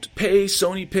won't pay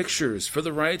Sony Pictures for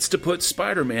the rights to put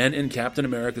Spider-Man in Captain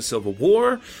America Civil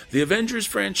War, the Avengers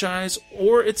franchise,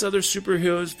 or its other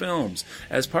superheroes films,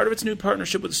 as part of its new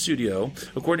partnership with the studio,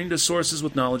 according to sources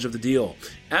with knowledge of the deal.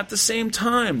 At the same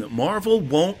time, Marvel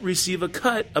won't receive a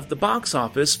cut of the box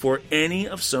office for any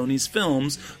of Sony's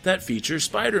films that feature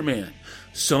Spider-Man.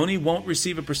 Sony won't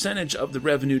receive a percentage of the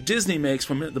revenue Disney makes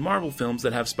from the Marvel films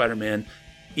that have Spider-Man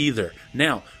either.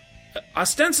 Now,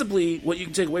 ostensibly, what you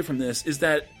can take away from this is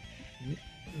that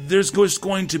there's just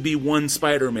going to be one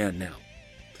Spider-Man now.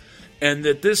 And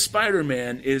that this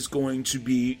Spider-Man is going to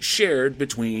be shared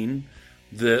between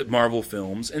the Marvel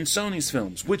films and Sony's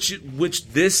films, which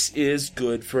this is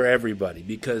good for everybody,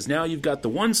 because now you've got the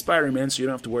one Spider-Man, so you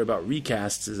don't have to worry about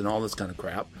recasts and all this kind of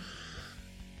crap.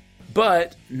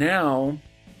 But now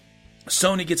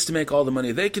Sony gets to make all the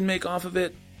money they can make off of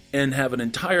it and have an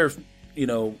entire,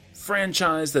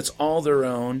 franchise that's all their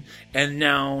own, and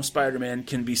now Spider-Man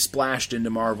can be splashed into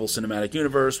Marvel Cinematic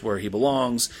Universe where he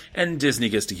belongs, and Disney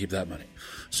gets to keep that money.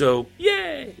 So,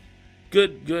 yay!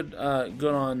 Good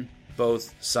on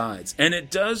both sides. And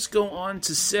it does go on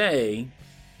to say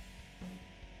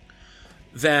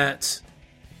that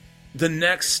the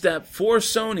next step for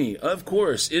Sony, of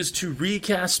course, is to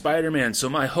recast Spider-Man. So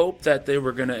my hope that they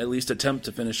were going to at least attempt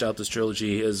to finish out this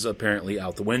trilogy is apparently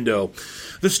out the window.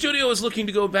 The studio is looking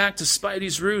to go back to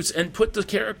Spidey's roots and put the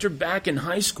character back in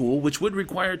high school, which would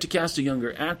require to cast a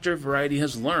younger actor. Variety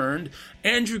has learned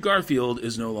Andrew Garfield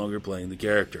is no longer playing the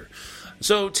character.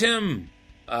 So, Tim,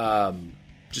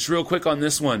 just real quick on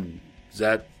this one. Is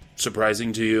that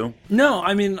surprising to you? No,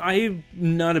 I mean, I'm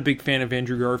not a big fan of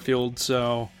Andrew Garfield,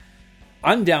 so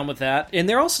I'm down with that. And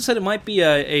they also said it might be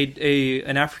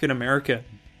an African-American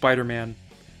Spider-Man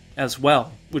as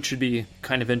well, which should be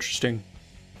kind of interesting.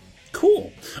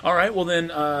 Cool. All right, well then,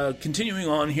 continuing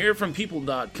on here from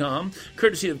People.com,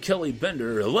 courtesy of Kelly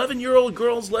Bender, 11-year-old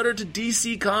girl's letter to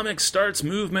DC Comics starts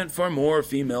movement for more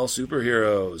female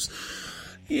superheroes.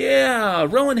 Yeah,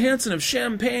 Rowan Hansen of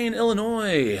Champaign,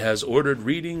 Illinois, has adored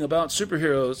reading about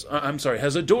superheroes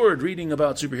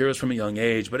from a young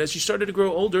age, but as she started to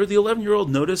grow older, the 11-year-old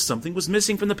noticed something was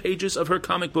missing from the pages of her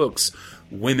comic books.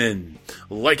 Women.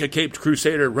 Like a caped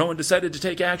crusader, Rowan decided to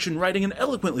take action, writing an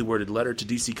eloquently worded letter to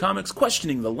DC Comics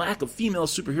questioning the lack of female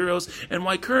superheroes and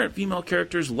why current female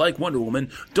characters like Wonder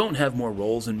Woman don't have more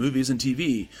roles in movies and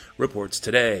TV, reports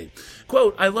Today.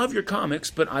 Quote, I love your comics,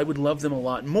 but I would love them a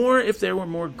lot more if there were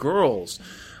more girls.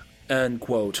 End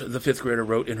quote. The fifth grader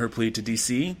wrote in her plea to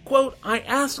DC, quote, I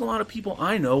asked a lot of people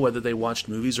I know whether they watched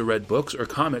movies or read books or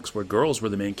comics where girls were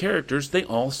the main characters. They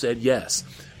all said yes.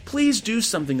 Please do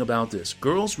something about this.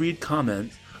 Girls read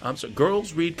comics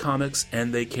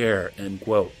and they care. End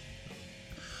quote.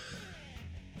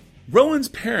 Rowan's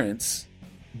parents,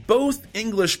 both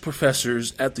English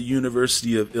professors at the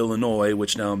University of Illinois,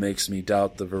 which now makes me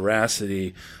doubt the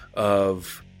veracity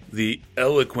of the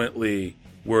eloquently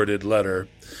worded letter,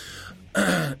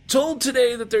 told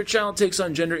Today that their child takes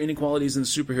on gender inequalities in the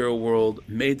superhero world,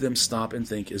 made them stop and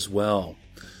think as well.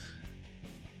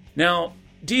 Now,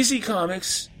 DC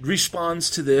Comics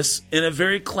responds to this in a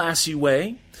very classy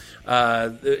way.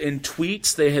 In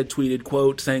tweets, they had tweeted,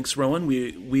 quote, thanks, Rowan.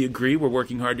 We agree. We're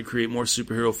working hard to create more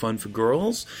superhero fun for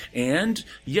girls. And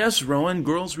yes, Rowan,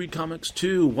 girls read comics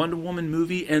too. Wonder Woman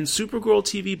movie and Supergirl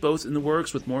TV both in the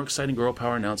works with more exciting girl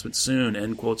power announcements soon.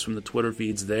 End quotes from the Twitter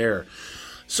feeds there.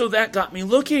 So that got me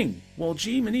looking. Well,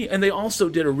 gee, many. And they also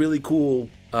did a really cool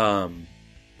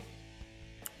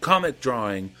comic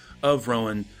drawing of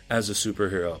Rowan as a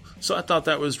superhero. So I thought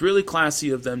that was really classy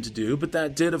of them to do, but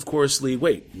that did, of course, lead,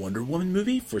 wait, Wonder Woman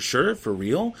movie? For sure? For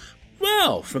real?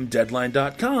 Well, from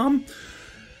Deadline.com,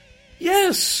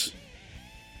 yes!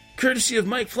 Courtesy of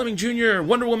Mike Fleming Jr.,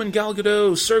 Wonder Woman Gal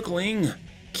Gadot circling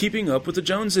Keeping Up with the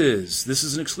Joneses. This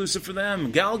is an exclusive for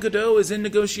them. Gal Gadot is in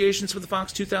negotiations for the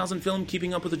Fox 2000 film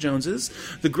Keeping Up with the Joneses,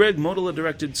 the Greg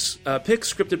Mottola-directed pick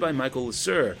scripted by Michael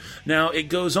Lasser. Now, it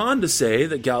goes on to say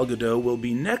that Gal Gadot will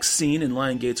be next seen in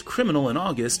Lionsgate's Criminal in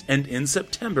August, and in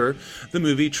September, the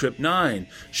movie Trip 9.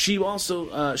 She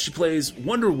also she plays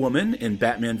Wonder Woman in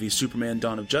Batman v Superman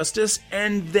Dawn of Justice,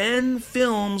 and then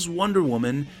films Wonder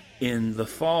Woman in the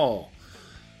fall.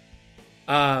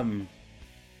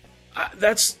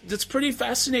 That's pretty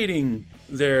fascinating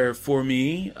there for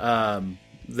me,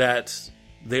 that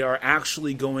they are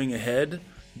actually going ahead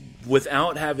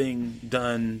without having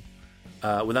done,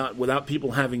 without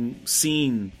people having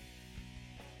seen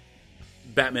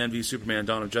Batman v Superman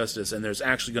Dawn of Justice, and there's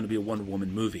actually going to be a Wonder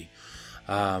Woman movie.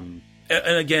 And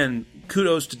again,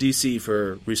 kudos to DC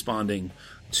for responding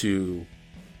to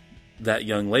that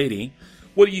young lady.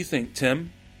 What do you think,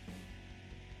 Tim?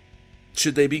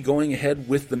 Should they be going ahead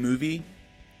with the movie?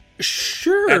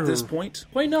 Sure. At this point?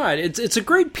 Why not? It's a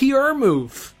great PR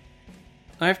move.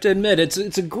 I have to admit, it's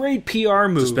a great PR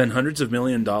move. To spend hundreds of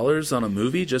 $millions on a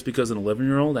movie just because an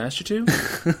 11-year-old asked you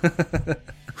to?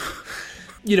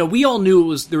 You know, we all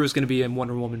knew there was going to be a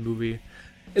Wonder Woman movie.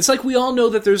 It's like we all know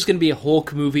that there's going to be a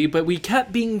Hulk movie, but we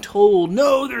kept being told,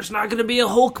 no, there's not going to be a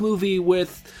Hulk movie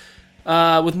with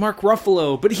Mark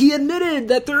Ruffalo, but he admitted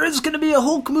that there is going to be a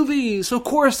Hulk movie, so of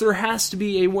course there has to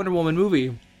be a Wonder Woman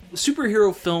movie.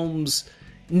 Superhero films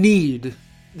need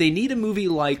a movie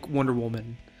like Wonder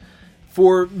Woman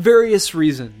for various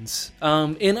reasons.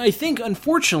 And I think,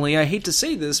 unfortunately, I hate to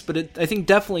say this, but I think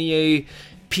definitely a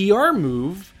PR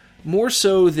move more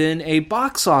so than a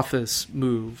box office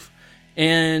move.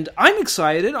 And I'm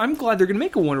excited. I'm glad they're going to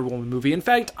make a Wonder Woman movie. In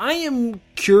fact, I am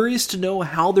curious to know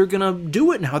how they're going to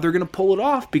do it and how they're going to pull it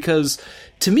off, because,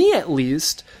 to me at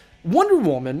least, Wonder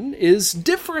Woman is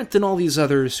different than all these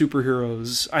other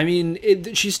superheroes. I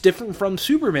mean, she's different from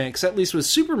Superman, because at least with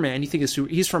Superman, you think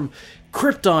he's from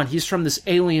Krypton, he's from this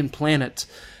alien planet.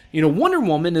 You know, Wonder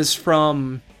Woman is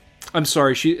from... I'm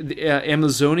sorry,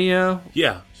 Amazonia?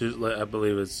 Yeah, I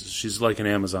believe she's like an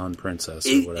Amazon princess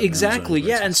or whatever. Exactly,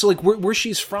 yeah, and so like where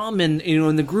she's from, and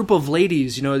in the group of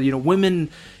ladies, women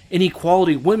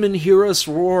inequality, women hear us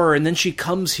roar, and then she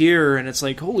comes here, and it's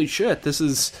like, holy shit, this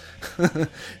is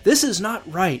this is not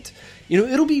right.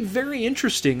 It'll be very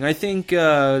interesting. I think,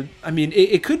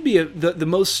 it could be the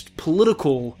most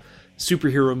political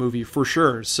superhero movie for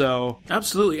sure. So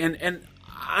absolutely, and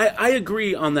I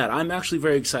agree on that. I'm actually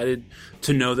very excited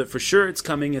to know that for sure it's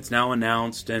coming. It's now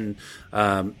announced, and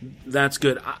that's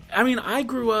good. I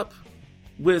grew up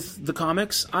with the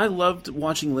comics. I loved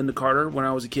watching Linda Carter when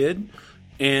I was a kid,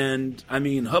 and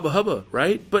Hubba Hubba,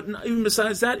 right? But even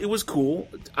besides that, it was cool.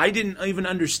 I didn't even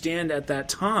understand at that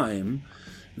time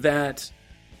that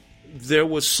there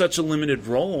was such a limited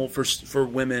role for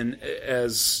women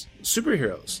as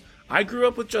superheroes. I grew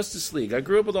up with Justice League. I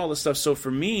grew up with all this stuff. So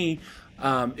for me,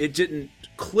 it didn't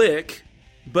click,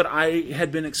 but I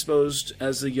had been exposed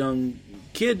as a young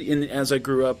kid as I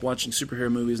grew up watching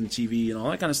superhero movies and TV and all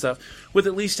that kind of stuff with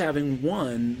at least having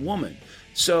one woman.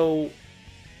 So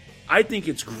I think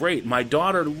it's great. My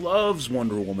daughter loves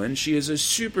Wonder Woman. She is a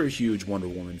super huge Wonder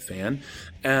Woman fan.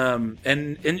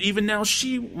 And even now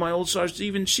my old Sarge,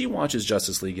 even she watches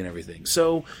Justice League and everything.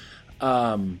 So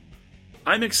I'm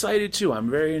excited too. I'm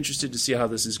very interested to see how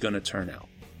this is going to turn out.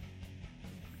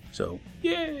 So,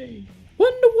 yay!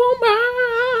 Wonder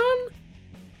Woman!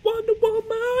 Wonder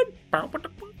Woman!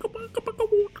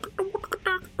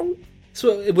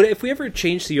 So, if we ever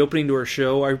change the opening to our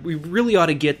show, we really ought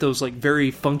to get those like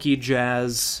very funky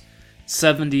jazz,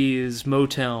 70s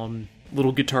Motown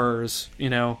little guitars,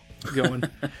 going.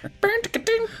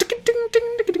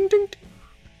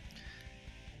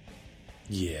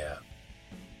 Yeah.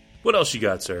 What else you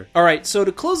got, sir? All right, so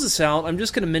to close this out, I'm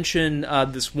just going to mention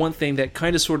this one thing that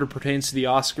kind of sort of pertains to the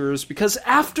Oscars, because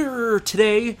after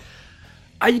today,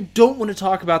 I don't want to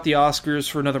talk about the Oscars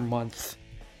for another month.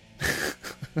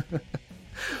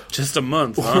 Just a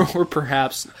month, huh? Or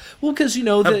perhaps... Well, because,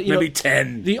 maybe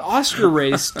 10. The Oscar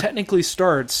race technically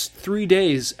starts 3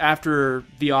 days after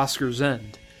the Oscars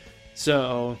end.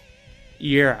 So,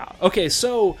 yeah. Okay,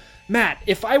 so, Matt,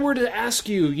 if I were to ask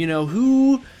you,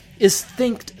 who is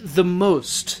thanked the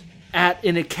most at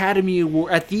an Academy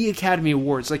Award, at the Academy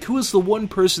Awards? Like, who is the one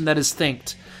person that is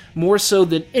thanked more so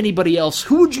than anybody else?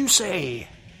 Who would you say?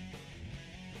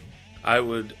 I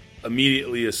would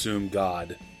immediately assume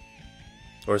God,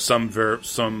 or some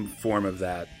form of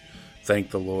that.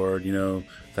 Thank the Lord,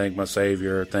 thank my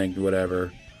Savior, thank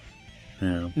whatever.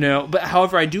 No, but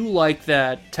however, I do like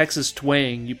that Texas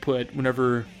twang you put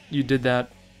whenever you did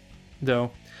that,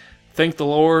 though. Thank the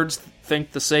Lord,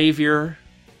 thank the Savior,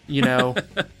 you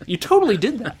totally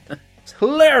did that. It's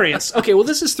hilarious. Okay, well,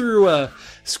 this is through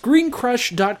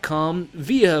screencrush.com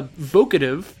via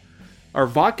Vocative,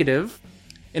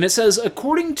 and it says,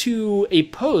 according to a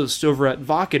post over at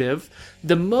Vocative,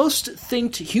 the most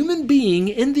thanked human being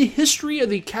in the history of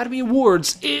the Academy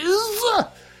Awards is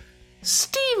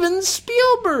Steven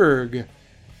Spielberg.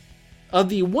 Of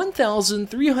the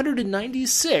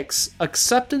 1,396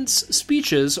 acceptance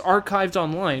speeches archived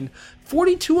online,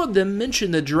 42 of them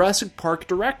mention the Jurassic Park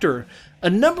director. A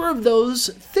number of those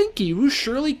thank yous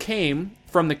surely came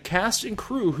from the cast and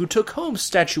crew who took home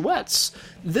statuettes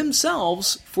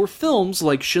themselves for films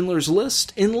like Schindler's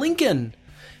List and Lincoln.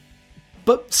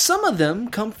 But some of them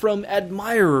come from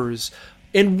admirers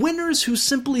and winners who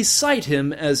simply cite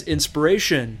him as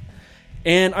inspiration.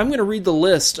 And I'm going to read the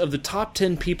list of the top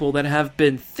 10 people that have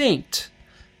been thanked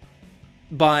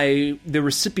by the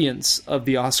recipients of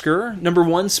the Oscar. Number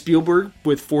 1, Spielberg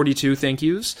with 42 thank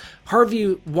yous.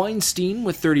 Harvey Weinstein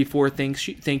with 34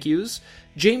 thank yous.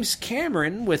 James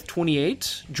Cameron with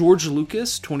 28. George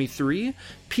Lucas, 23.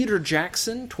 Peter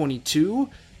Jackson, 22.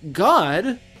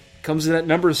 God comes in at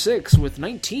number 6 with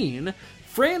 19.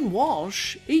 Fran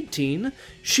Walsh, 18.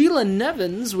 Sheila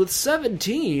Nevins with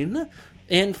 17.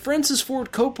 And Francis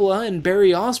Ford Coppola and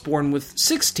Barry Osborne with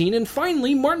 16. And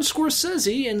finally, Martin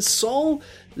Scorsese and Saul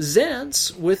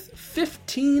Zaentz with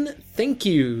 15 thank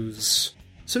yous.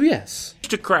 So yes.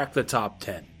 To crack the top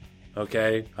 10,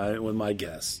 okay? With my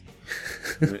guess.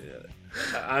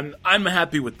 I'm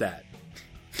happy with that.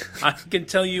 I can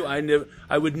tell you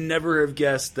I would never have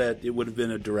guessed that it would have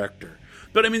been a director.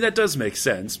 But I mean, that does make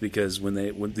sense, because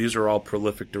when these are all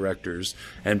prolific directors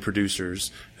and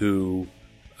producers who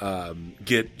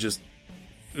get just,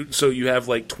 so you have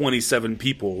like 27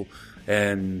 people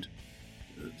and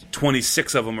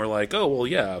 26 of them are like, oh, well,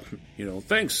 yeah,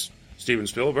 thanks, Steven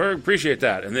Spielberg, appreciate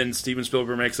that. And then Steven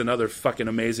Spielberg makes another fucking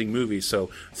amazing movie, so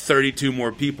 32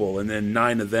 more people and then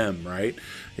 9 of them, right?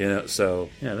 So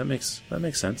yeah, that makes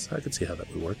sense. I could see how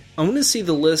that would work. I want to see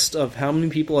the list of how many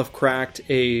people have cracked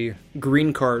a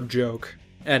green card joke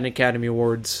at an Academy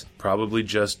Awards. Probably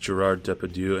just Gerard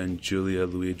Depardieu and Julia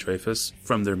Louis-Dreyfus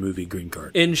from their movie Green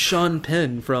Card. And Sean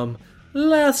Penn from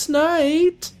Last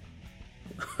Night.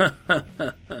 That's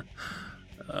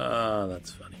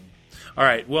funny. All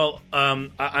right, well,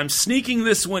 I'm sneaking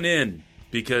this one in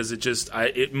because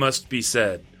it must be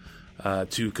said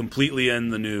to completely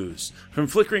end the news. From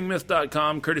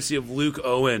FlickeringMyth.com, courtesy of Luke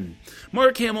Owen.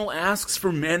 Mark Hamill asks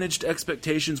for managed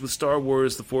expectations with Star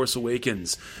Wars The Force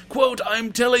Awakens. Quote,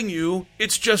 I'm telling you,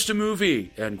 it's just a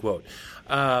movie, end quote.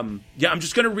 I'm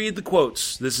just going to read the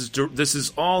quotes. This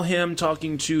is all him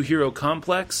talking to Hero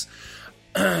Complex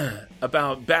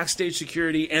about backstage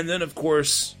security, and then, of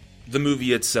course, the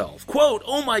movie itself. Quote,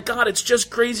 oh my god, it's just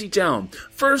crazy town.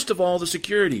 First of all, the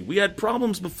security. We had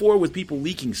problems before with people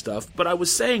leaking stuff, but I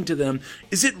was saying to them,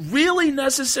 is it really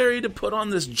necessary to put on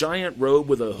this giant robe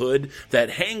with a hood that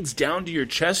hangs down to your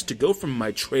chest to go from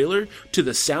my trailer to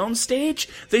the soundstage?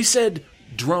 They said,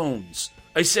 drones.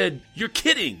 I said, you're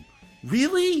kidding.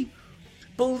 Really?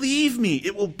 Believe me,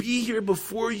 it will be here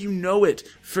before you know it.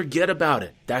 Forget about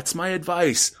it. That's my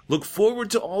advice. Look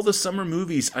forward to all the summer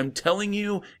movies. I'm telling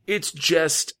you, it's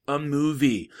just a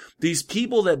movie. These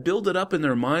people that build it up in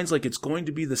their minds like it's going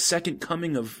to be the second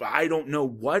coming of I don't know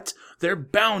what, they're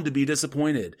bound to be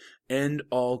disappointed. End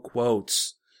all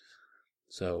quotes.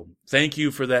 So, thank you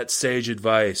for that sage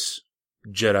advice,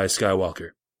 Jedi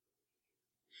Skywalker.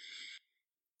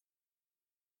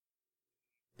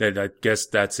 I guess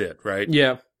that's it, right?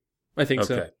 Yeah, I think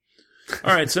so. Okay.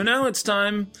 All right, so now it's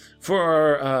time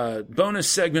for our bonus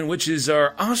segment, which is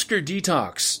our Oscar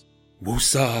Detox.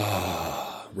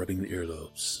 Woosah! Rubbing the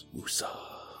earlobes. Woosah.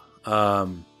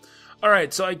 All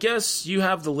right, so I guess you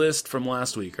have the list from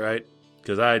last week, right?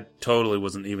 Because I totally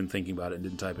wasn't even thinking about it and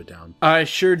didn't type it down. I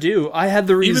sure do. I had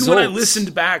the results. Even when I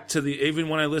listened back to the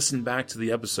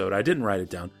episode, I didn't write it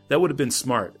down. That would have been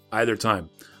smart either time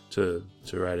to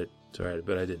write it.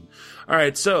 But I didn't. All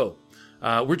right, so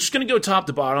we're just going to go top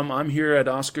to bottom. I'm here at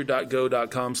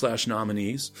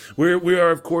oscar.go.com/nominees. We are,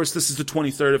 of course, this is the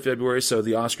 23rd of February, so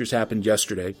the Oscars happened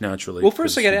yesterday, naturally. Well,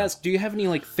 first I got to ask, do you have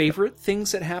any favorite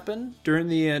things that happened during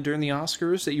the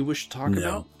Oscars that you wish to talk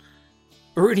about?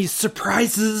 Or any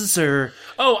surprises, or...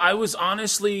 Oh, I was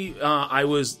honestly, I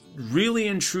was really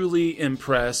and truly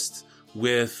impressed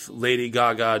with Lady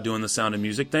Gaga doing the Sound of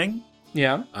Music thing.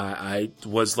 Yeah. I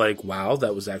was like, wow,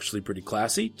 that was actually pretty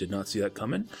classy. Did not see that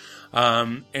coming.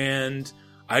 And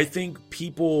I think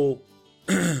people,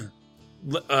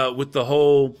 with the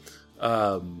whole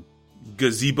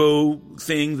gazebo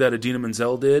thing that Idina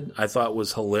Menzel did, I thought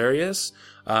was hilarious.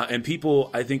 And people,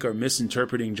 I think, are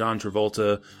misinterpreting John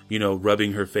Travolta,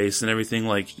 rubbing her face and everything.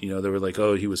 Like, they were like,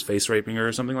 oh, he was face raping her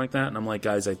or something like that. And I'm like,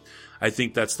 guys, I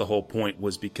think that's the whole point,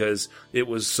 was because it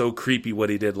was so creepy what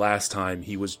he did last time.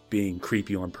 He was being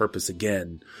creepy on purpose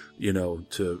again,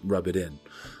 to rub it in.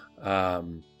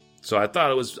 So I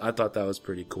thought that was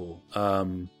pretty cool.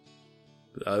 Other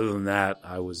than that,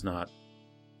 I was not,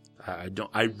 I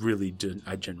generally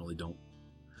don't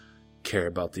care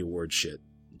about the award shit.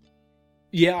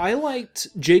 Yeah, I liked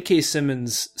J.K.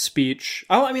 Simmons' speech.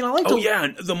 I liked... Oh, yeah,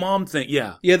 the mom thing,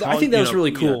 yeah. Yeah, I think that was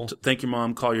really cool. Yeah, thank your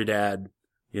mom, call your dad,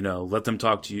 let them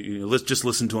talk to you. Let's just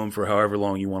listen to him for however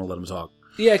long you want to let him talk.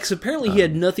 Yeah, because apparently he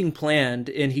had nothing planned,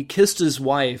 and he kissed his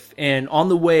wife, and on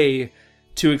the way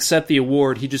to accept the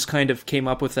award, he just kind of came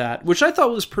up with that, which I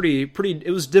thought was pretty,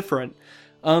 it was different.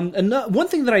 And one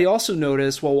thing that I also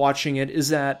noticed while watching it is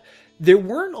that there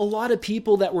weren't a lot of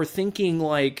people that were thinking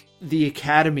like the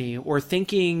Academy or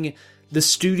thinking the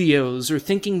studios or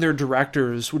thinking their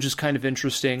directors, which is kind of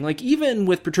interesting. Like even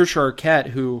with Patricia Arquette,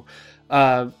 who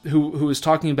was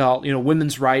talking about,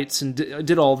 women's rights and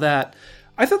did all that.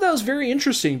 I thought that was very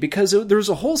interesting because there was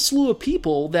a whole slew of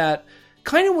people that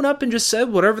kind of went up and just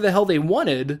said whatever the hell they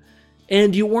wanted.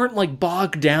 And you weren't like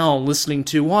bogged down listening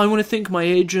to, well, I want to thank my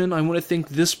agent, I want to thank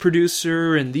this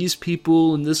producer and these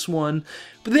people and this one.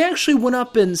 But they actually went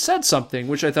up and said something,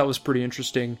 which I thought was pretty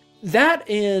interesting. That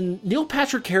and Neil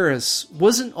Patrick Harris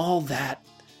wasn't all that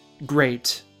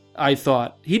great, I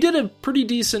thought. He did a pretty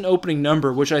decent opening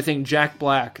number, which I think Jack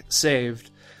Black saved.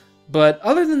 But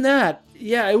other than that,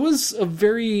 yeah, it was a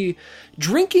very...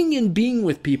 Drinking and being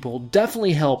with people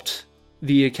definitely helped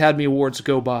the Academy Awards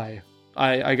go by.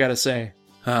 I gotta say.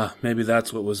 Maybe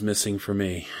that's what was missing for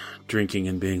me. Drinking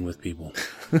and being with people.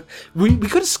 we could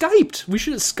have Skyped. We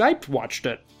should have Skyped watched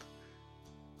it.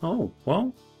 Oh,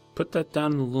 well, put that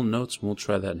down in the little notes and we'll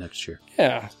try that next year.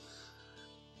 Yeah.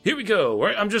 Here we go.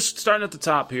 I'm just starting at the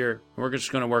top here. We're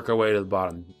just going to work our way to the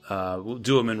bottom. We'll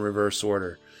do them in reverse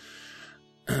order.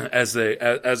 As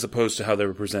opposed to how they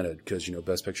were presented. Because,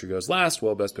 Best Picture goes last.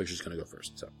 Well, Best Picture's going to go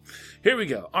first. So, here we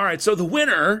go. All right, so the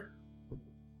winner...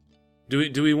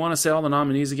 Do we want to say all the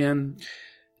nominees again?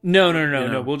 No.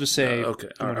 We'll just say... okay.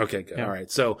 Okay, good. Yeah. All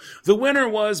right. So, the winner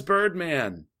was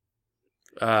Birdman.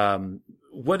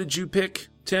 What did you pick,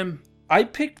 Tim? I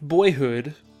picked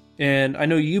Boyhood, and I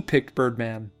know you picked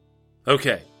Birdman.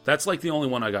 Okay. That's like the only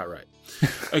one I got right.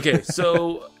 Okay,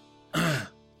 so...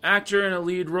 actor in a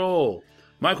lead role.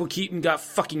 Michael Keaton got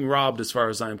fucking robbed as far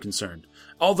as I'm concerned.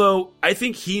 Although, I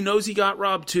think he knows he got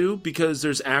robbed too, because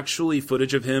there's actually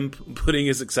footage of him putting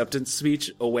his acceptance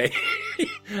speech away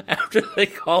after they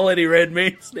call Eddie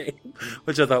Redmayne's name,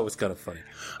 which I thought was kind of funny.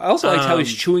 I also liked how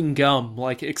he's chewing gum,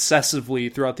 like, excessively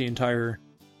throughout the entire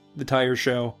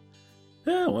show.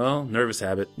 Yeah, well, nervous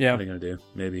habit. Yeah. What are you going to do?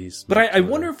 Maybe he's... But I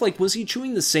wonder if, like, was he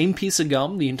chewing the same piece of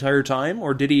gum the entire time,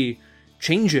 or did he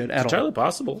change it at all? Entirely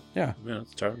possible. Yeah.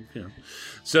 It's entirely,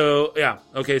 So, yeah.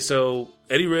 Okay, so...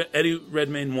 Eddie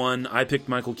Redmayne won. I picked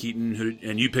Michael Keaton,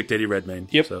 and you picked Eddie Redmayne.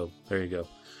 Yep. So there you go.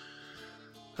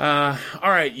 All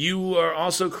right, you are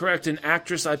also correct. In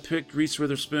actress, I picked Reese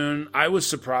Witherspoon. I was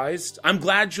surprised. I'm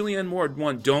glad Julianne Moore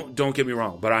won. Don't get me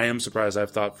wrong, but I am surprised. I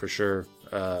thought for sure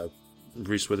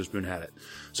Reese Witherspoon had it.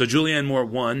 So Julianne Moore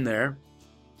won there.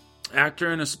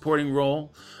 Actor in a supporting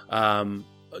role.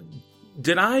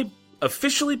 Did I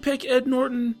officially pick Ed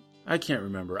Norton? I can't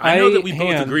remember. I know that we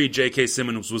both agreed J.K.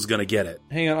 Simmons was going to get it.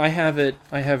 Hang on, I have it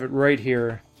right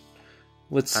here.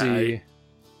 Let's see.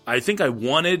 I think I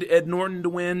wanted Ed Norton to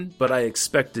win, but I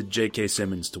expected J.K.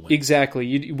 Simmons to win.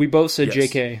 Exactly. We both said yes.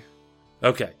 J.K.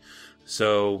 Okay.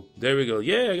 So, there we go.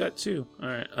 Yeah, I got two. All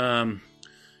right.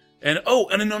 And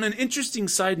on an interesting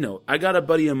side note, I got a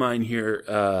buddy of mine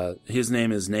here. His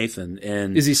name is Nathan.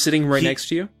 And is he sitting right next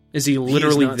to you? Is he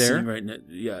literally there? Right now.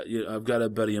 Yeah, I've got a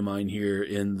buddy of mine here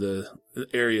in the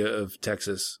area of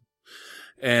Texas.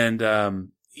 And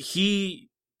he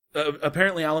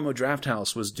apparently Alamo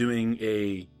Drafthouse was doing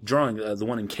a drawing, the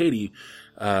one in Katy.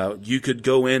 You could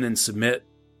go in and submit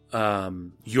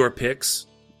your picks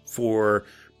for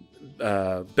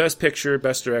Best Picture,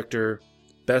 Best Director,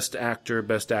 Best Actor,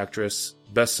 Best Actress,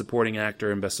 Best Supporting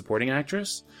Actor, and Best Supporting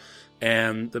Actress.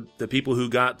 And the people who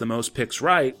got the most picks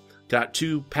right got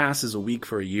 2 passes a week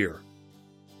for a year.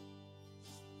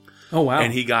 Oh, wow.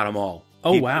 And he got them all.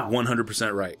 Oh, wow.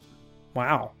 100% right.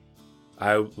 Wow.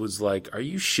 I was like, are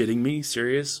you shitting me?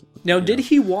 Serious? Now, did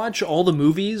he watch all the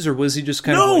movies, or was he just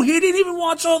kind of No, he didn't even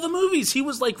watch all the movies. He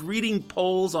was like reading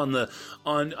polls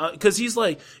because he's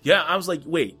like, yeah, I was like,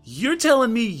 wait, you're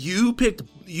telling me you picked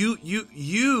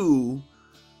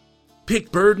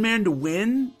Birdman to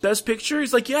win Best Picture?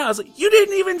 He's like, yeah. I was like, you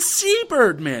didn't even see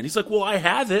Birdman. He's like, well, I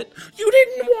have it. You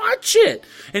didn't watch it.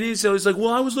 And he's like,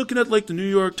 well, I was looking at like the New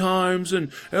York Times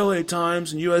and LA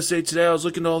Times and USA Today. I was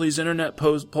looking at all these internet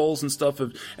polls and stuff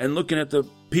and looking at the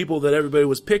people that everybody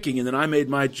was picking. And then I made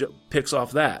my picks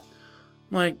off that.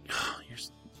 I'm like,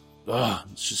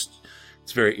 it's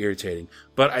very irritating.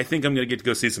 But I think I'm going to get to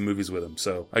go see some movies with him.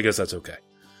 So I guess that's okay.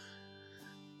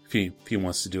 If he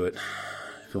wants to do it.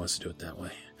 If he wants to do it that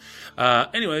way.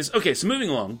 Anyways, okay, so moving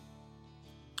along.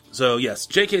 So, yes,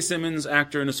 J.K. Simmons,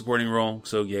 actor in a supporting role,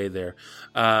 so yay there.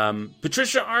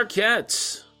 Patricia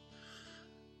Arquette,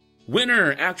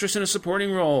 winner, actress in a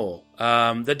supporting role.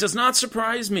 That does not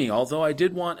surprise me, although I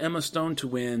did want Emma Stone to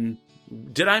win.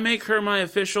 Did I make her my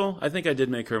official? I think I did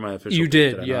make her my official. You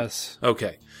did, yes.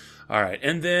 Okay. All right,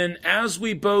 and then, as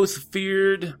we both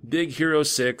feared, Big Hero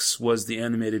 6 was the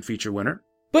animated feature winner.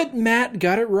 But Matt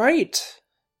got it right.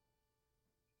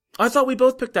 I thought we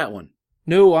both picked that one.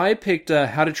 No, I picked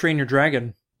How to Train Your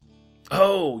Dragon.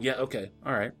 Oh, yeah, okay.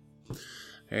 All right.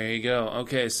 There you go.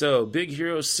 Okay, so Big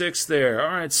Hero 6 there.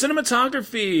 All right,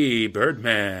 cinematography,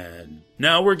 Birdman.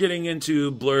 Now we're getting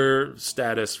into blur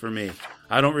status for me.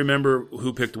 I don't remember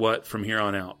who picked what from here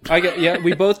on out.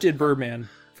 We both did Birdman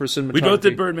for cinematography. We both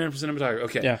did Birdman for cinematography.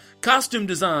 Okay. Yeah. Costume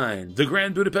design, The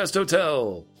Grand Budapest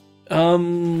Hotel. Let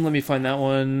me find that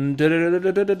one.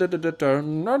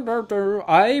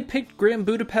 I picked Grand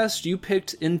Budapest. You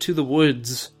picked Into the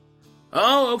Woods.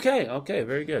 Oh, okay. Okay,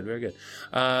 very good, very good.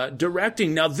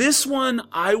 Directing. Now, this one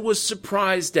I was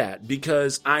surprised at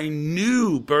because I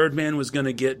knew Birdman was going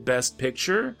to get Best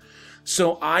Picture.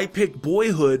 So I picked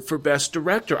Boyhood for Best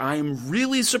Director. I am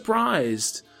really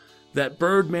surprised that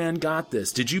Birdman got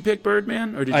this. Did you pick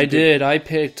Birdman? Or did you I did. I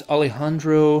picked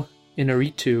Alejandro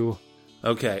Inarritu.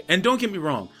 Okay, and don't get me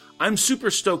wrong, I'm super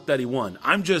stoked that he won.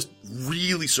 I'm just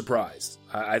really surprised.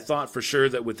 I thought for sure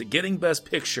that with the getting Best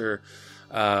Picture,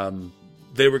 they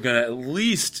were going to at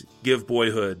least give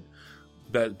Boyhood,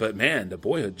 but man, the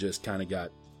Boyhood just kind of got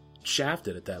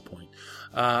shafted at that point.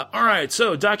 All right,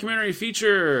 so documentary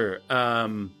feature.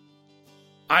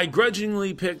 I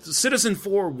grudgingly picked Citizen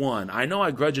 4 won. I know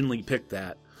I grudgingly picked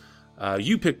that.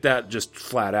 You picked that just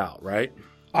flat out, right?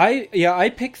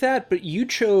 I picked that, but you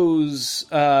chose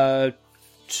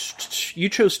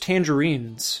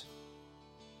Tangerines.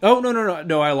 Oh,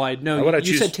 no, I lied. No,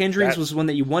 you said Tangerines was one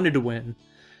that you wanted to win.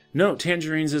 No,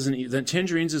 Tangerines isn't.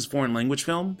 Tangerines is foreign language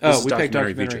film. Oh, we picked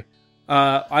documentary.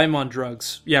 I'm on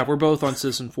drugs. Yeah, we're both on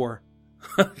Citizen 4.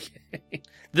 Okay.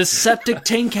 The septic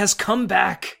tank has come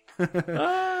back.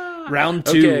 Round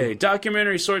 2. Okay,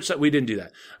 documentary short set. We didn't do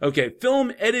that. Okay,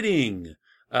 film editing.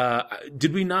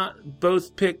 Did we not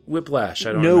both pick Whiplash?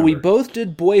 I don't know. No, we both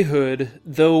did Boyhood,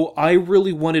 though I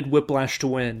really wanted Whiplash to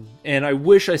win, and I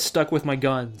wish I stuck with my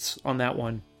guns on that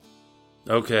one.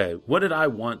 Okay, what did I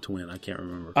want to win? I can't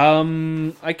remember.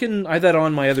 I have that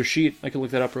on my other sheet. I can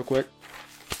look that up real quick.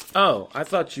 Oh, I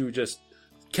thought you just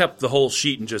kept the whole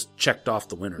sheet and just checked off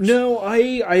the winners. No,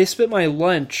 I spent my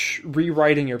lunch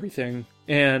rewriting everything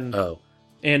and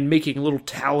making little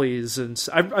tallies, and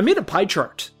I made a pie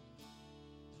chart.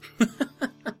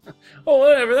 Oh,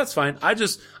 whatever, that's fine. I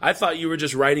thought you were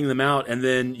just writing them out and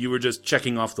then you were just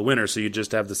checking off the winner, so you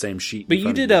just have the same sheet. But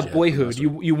you did Boyhood.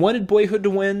 You wanted Boyhood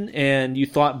to win, and you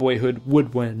thought Boyhood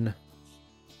would win.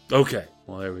 Okay,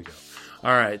 well, there we go.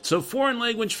 All right, so foreign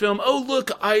language film. Oh, look,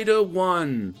 Ida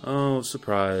won. Oh,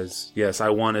 surprise. Yes, I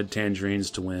wanted Tangerines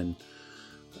to win.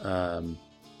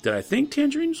 Did I think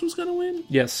Tangerines was going to win?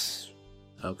 Yes.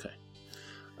 Okay.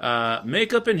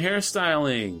 Makeup and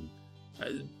hairstyling.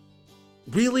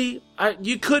 Really?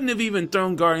 You couldn't have even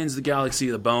thrown Guardians of the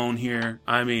Galaxy the bone here.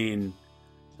 I mean,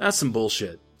 that's some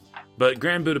bullshit. But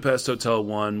Grand Budapest Hotel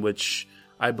won, which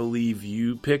I believe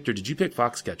you picked, or did you pick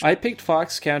Foxcatcher? I picked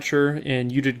Foxcatcher,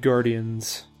 and you did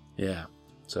Guardians. Yeah.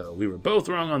 So we were both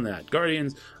wrong on that.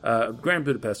 Guardians, Grand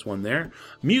Budapest won there.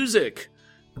 Music,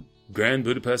 Grand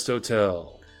Budapest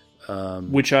Hotel.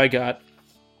 Which I got.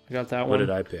 I got that one. What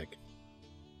did I pick?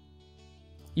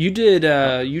 You did,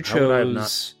 you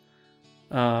chose...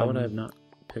 How would I have not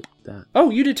picked that? Oh,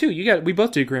 you did too. We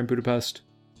both did Grand Budapest.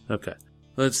 Okay.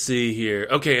 Let's see here.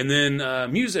 Okay, and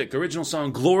then music, original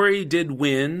song, Glory did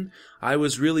win. I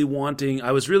was really wanting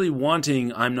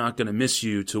I'm Not Gonna Miss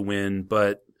You to win,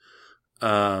 but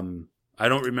I I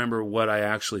don't remember what I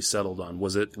actually settled on.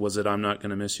 Was it I'm Not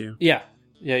Gonna Miss You? Yeah.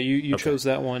 Yeah, you chose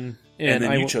that one. And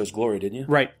then you chose Glory, didn't you?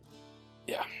 Right.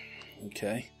 Yeah.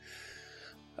 Okay.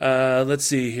 Let's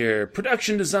see here.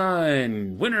 Production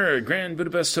design. Winner, Grand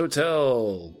Budapest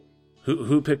Hotel.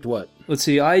 Who picked what? Let's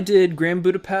see. I did Grand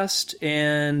Budapest,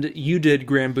 and you did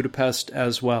Grand Budapest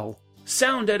as well.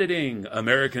 Sound editing.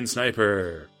 American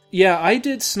Sniper. Yeah, I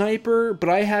did Sniper, but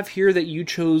I have here that you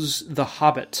chose The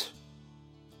Hobbit.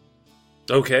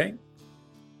 Okay.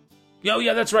 Oh,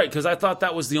 yeah, that's right, because I thought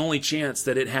that was the only chance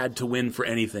that it had to win for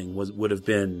anything would have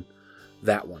been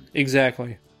that one.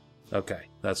 Exactly. Okay,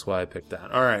 that's why I picked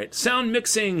that. All right, sound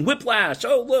mixing, Whiplash.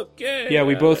 Oh, look, yeah. Yeah,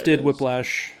 we both did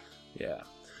Whiplash. Yeah.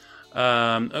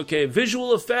 Okay,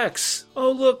 visual effects.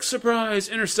 Oh, look, surprise,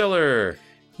 Interstellar.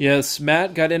 Yes,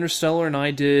 Matt got Interstellar, and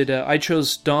I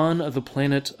chose Dawn of the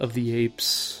Planet of the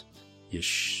Apes.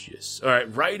 Yes. All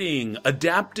right, writing,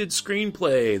 adapted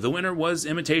screenplay. The winner was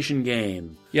Imitation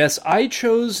Game. Yes, I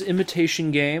chose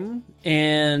Imitation Game,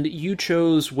 and you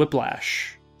chose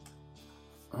Whiplash.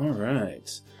 All right.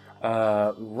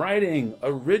 Writing,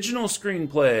 original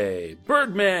screenplay,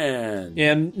 Birdman.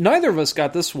 And neither of us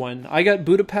got this one. I got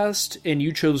Budapest, and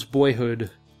you chose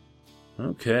Boyhood.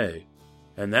 Okay.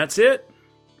 And that's it?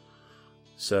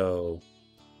 So,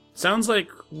 sounds like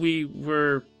we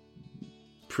were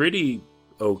pretty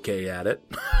okay at it.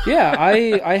 Yeah,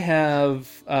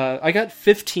 I got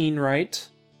 15 right.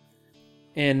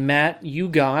 And Matt, you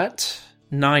got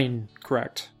 9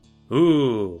 correct.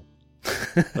 Ooh.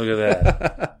 Look at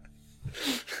that.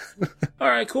 All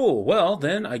right, cool. Well,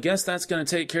 then I guess that's going to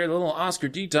take care of the little Oscar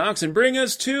detox and bring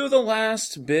us to the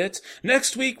last bit.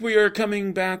 Next week, we are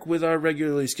coming back with our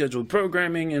regularly scheduled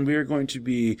programming, and we are going to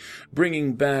be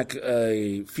bringing back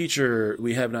a feature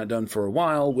we have not done for a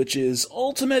while, which is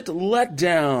Ultimate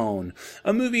Letdown,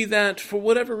 a movie that, for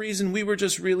whatever reason, we were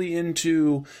just really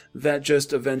into, that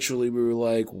just eventually we were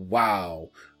like,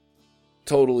 wow,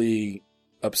 totally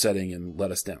upsetting and let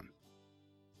us down.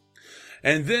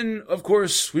 And then, of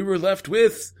course, we were left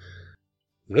with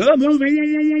the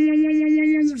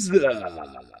movies.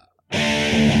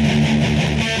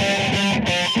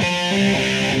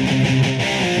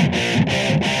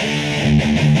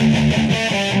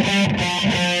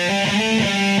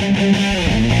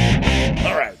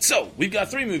 All right, so we've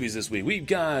got 3 movies this week. We've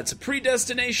got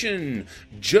Predestination,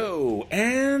 Joe,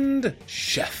 and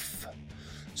Chef.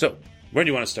 So, where do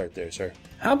you want to start there, sir?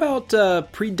 How about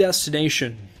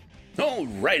Predestination?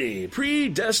 Alrighty,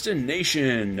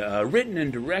 Predestination, written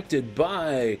and directed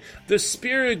by the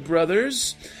Spierig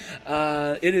brothers.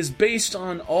 It is based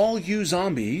on All You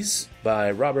Zombies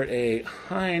by Robert A.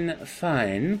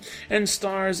 Fine and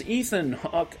stars Ethan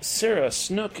Hawke, Sarah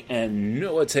Snook, and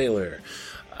Noah Taylor.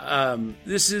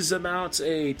 This is about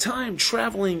a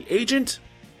time-traveling agent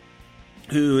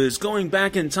who is going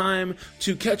back in time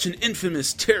to catch an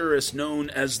infamous terrorist known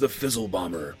as the Fizzle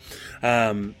Bomber.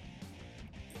 And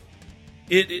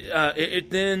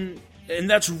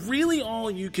that's really all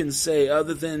you can say,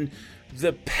 other than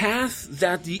the path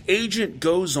that the agent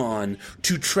goes on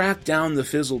to track down the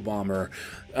Fizzle Bomber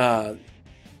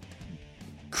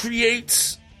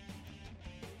creates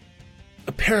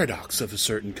a paradox of a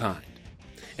certain kind.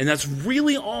 And that's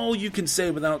really all you can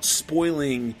say without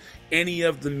spoiling any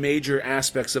of the major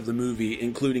aspects of the movie,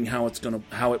 including how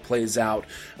it plays out,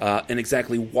 and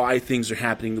exactly why things are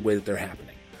happening the way that they're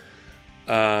happening.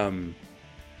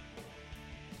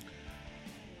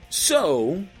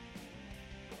 So,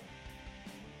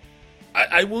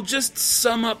 I will just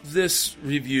sum up this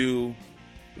review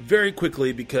very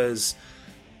quickly, because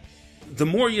the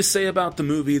more you say about the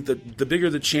movie, the bigger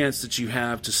the chance that you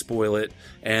have to spoil it.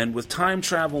 And with time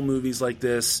travel movies like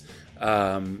this,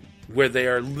 where they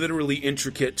are literally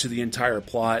intricate to the entire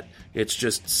plot, it's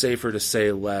just safer to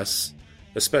say less,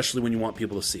 especially when you want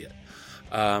people to see it.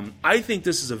 I think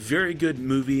this is a very good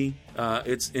movie.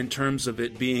 It's in terms of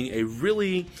it being a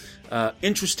really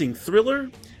interesting thriller,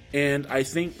 and I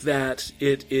think that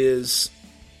it is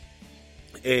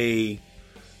a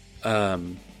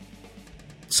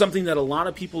something that a lot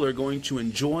of people are going to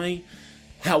enjoy.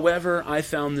 However, I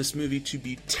found this movie to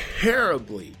be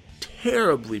terribly,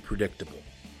 terribly predictable.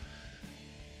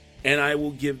 And I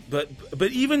will give, but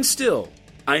even still,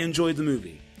 I enjoyed the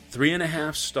movie.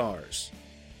 3.5 stars.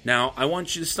 Now, I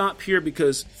want you to stop here,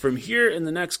 because from here in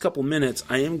the next couple minutes,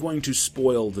 I am going to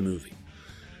spoil the movie.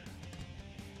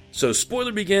 So,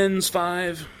 spoiler begins.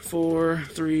 5, 4,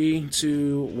 3,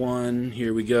 2, 1.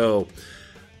 Here we go.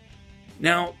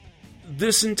 Now,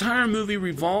 this entire movie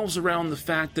revolves around the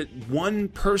fact that one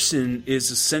person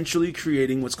is essentially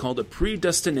creating what's called a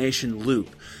predestination loop.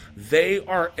 They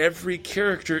are every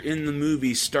character in the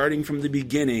movie, starting from the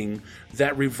beginning,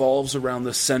 that revolves around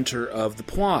the center of the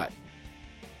plot.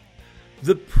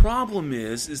 The problem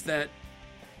is that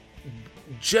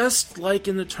just like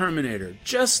in the Terminator,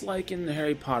 just like in the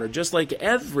Harry Potter, just like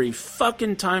every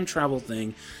fucking time travel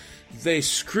thing, they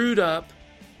screwed up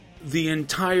the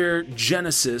entire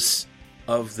genesis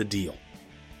of the deal.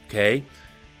 Okay?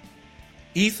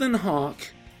 Ethan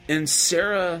Hawke and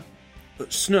Sarah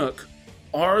Snook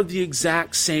are the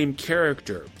exact same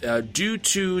character. Due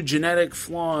to genetic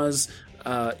flaws,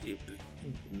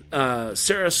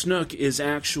 Sarah Snook is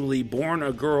actually born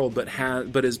a girl,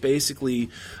 but is basically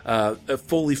a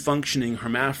fully functioning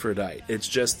hermaphrodite. It's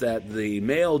just that the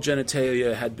male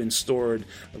genitalia had been stored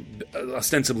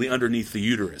ostensibly underneath the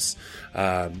uterus.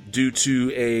 Due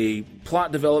to a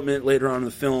plot development later on in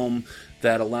the film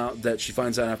that she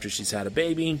finds out after she's had a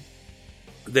baby,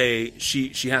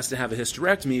 she has to have a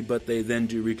hysterectomy, but they then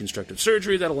do reconstructive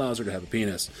surgery that allows her to have a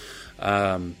penis.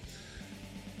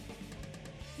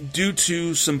 Due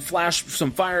to some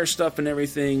fire stuff and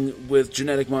everything with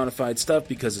genetic modified stuff,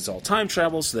 because it's all time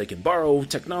travel, so they can borrow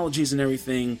technologies and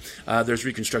everything, there's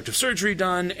reconstructive surgery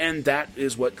done, and that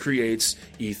is what creates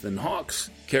Ethan Hawke's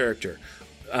character.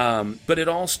 But it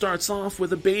all starts off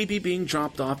with a baby being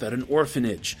dropped off at an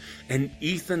orphanage, and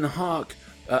Ethan Hawke,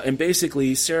 and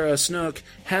basically Sarah Snook,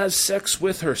 has sex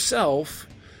with herself,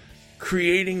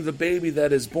 creating the baby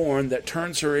that is born that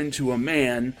turns her into a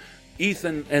man.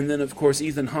 And then of course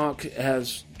Ethan Hawke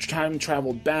has time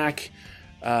traveled back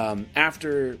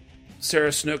after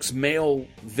Sarah Snook's male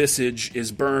visage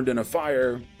is burned in a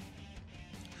fire,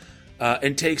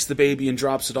 and takes the baby and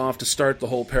drops it off to start the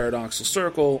whole paradoxical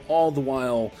circle. All the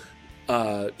while,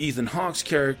 Ethan Hawke's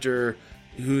character,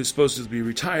 who is supposed to be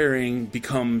retiring,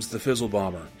 becomes the Fizzle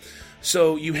Bomber.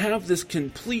 So you have this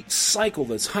complete cycle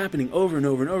that's happening over and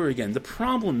over and over again. The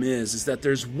problem is that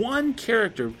there's one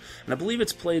character, and I believe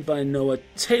it's played by Noah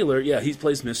Taylor. Yeah, he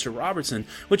plays Mr. Robertson,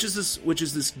 which is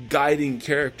this guiding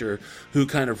character who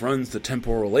kind of runs the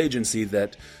temporal agency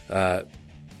that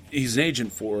he's an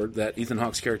agent for, that Ethan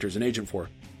Hawke's character is an agent for.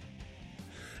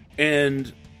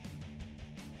 And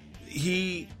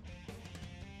he's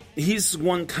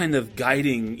one kind of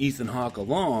guiding Ethan Hawke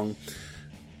along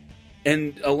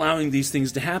and allowing these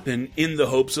things to happen in the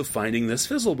hopes of finding this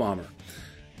Fizzle Bomber.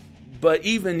 But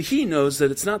even he knows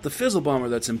that it's not the Fizzle Bomber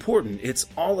that's important. It's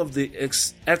all of the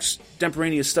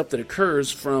extemporaneous stuff that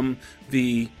occurs from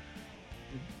the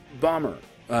bomber,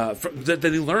 that they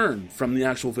learn from the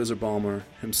actual Fizzle Bomber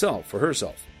himself or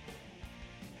herself.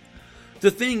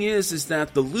 The thing is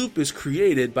that the loop is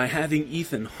created by having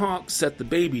Ethan Hawke set the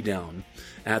baby down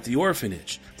at the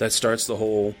orphanage. That starts the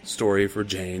whole story for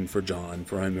Jane, for John,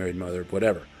 for Unmarried Mother,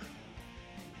 whatever.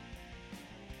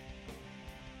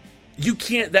 You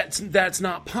can't, that's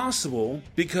not possible,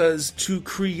 because to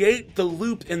create the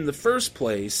loop in the first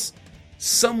place,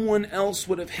 someone else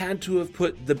would have had to have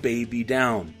put the baby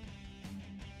down.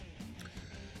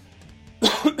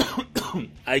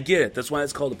 I get it. That's why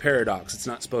it's called a paradox. It's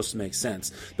not supposed to make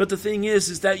sense. But the thing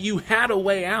is that you had a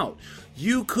way out.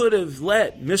 You could have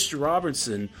let Mr.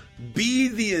 Robertson be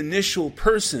the initial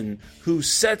person who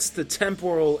sets the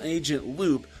temporal agent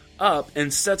loop up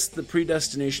and sets the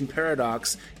predestination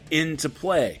paradox into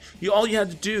play. All you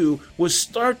had to do was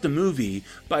start the movie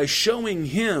by showing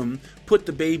him put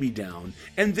the baby down,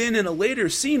 and then in a later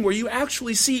scene where you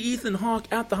actually see Ethan Hawke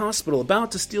at the hospital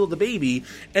about to steal the baby,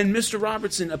 and Mr.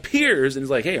 Robertson appears and is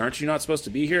like, hey, aren't you not supposed to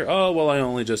be here? Oh, well, I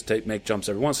only just make jumps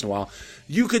every once in a while.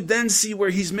 You could then see where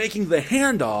he's making the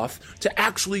handoff to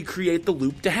actually create the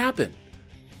loop to happen.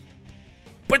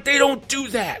 But they don't do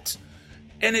that.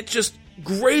 And it just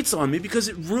grates on me because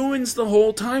it ruins the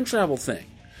whole time travel thing.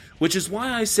 Which is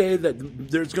why I say that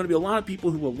there's going to be a lot of people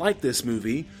who will like this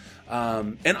movie.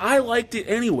 And I liked it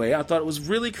anyway. I thought it was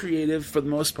really creative for the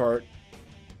most part,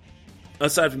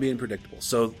 aside from being predictable.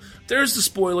 So there's the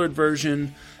spoilered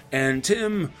version. And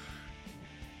Tim,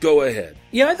 go ahead.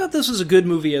 Yeah, I thought this was a good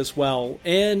movie as well.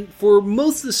 And for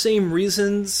most of the same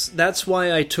reasons, that's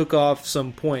why I took off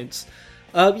some points.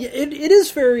 It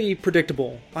is very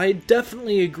predictable. I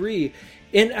definitely agree.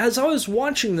 And as I was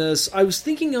watching this, I was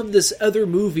thinking of this other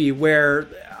movie where,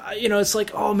 it's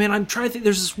like, oh man, I'm trying to think.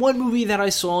 There's this one movie that I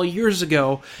saw years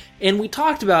ago, and we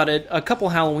talked about it a couple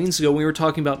Halloweens ago when we were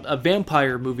talking about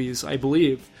vampire movies, I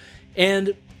believe.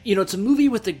 And, it's a movie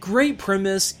with a great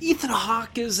premise. Ethan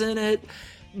Hawke is in it,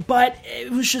 but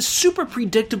it was just super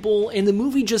predictable, and the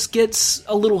movie just gets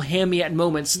a little hammy at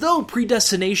moments, though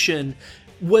Predestination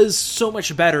was so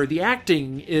much better. The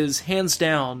acting is hands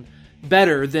down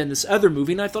better than this other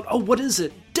movie, and I thought, oh, what is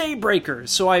it? Daybreakers.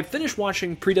 So I finished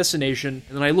watching Predestination,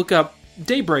 and then I look up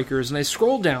Daybreakers, and I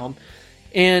scroll down,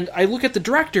 and I look at the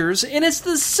directors, and it's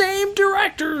the same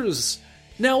directors!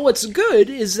 Now, what's good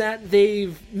is that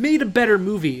they've made a better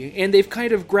movie, and they've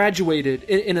kind of graduated,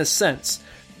 in a sense.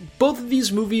 Both of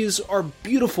these movies are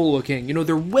beautiful looking. You know,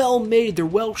 they're well made, they're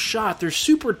well shot, they're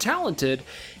super talented.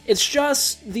 It's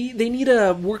just, they need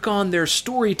to work on their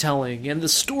storytelling, and the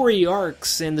story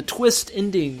arcs, and the twist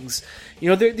endings. You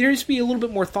know, there needs to be a little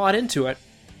bit more thought into it.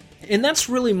 And that's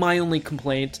really my only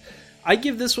complaint. I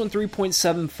give this one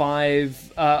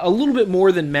 3.75, a little bit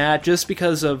more than Matt, just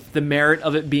because of the merit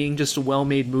of it being just a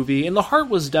well-made movie, and the heart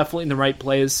was definitely in the right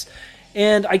place,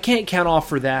 and I can't count off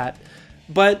for that.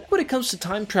 But when it comes to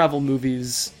time travel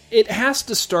movies, it has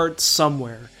to start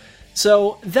somewhere.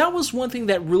 So that was one thing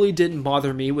that really didn't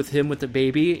bother me with him with the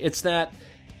baby. It's that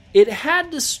it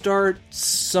had to start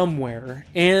somewhere,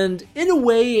 and in a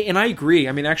way, and I agree.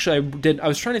 I mean, actually, I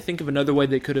was trying to think of another way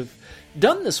they could have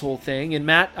done this whole thing, and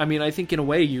Matt, I mean, I think in a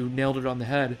way you nailed it on the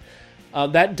head.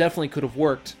 That definitely could have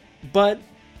worked, but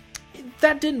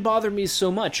that didn't bother me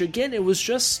so much. Again, it was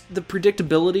just the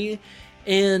predictability,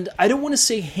 and I don't want to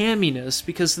say hamminess,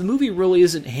 because the movie really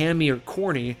isn't hammy or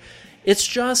corny. It's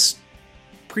just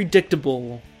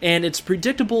predictable, and it's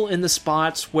predictable in the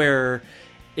spots where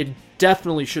it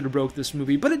definitely should have broke this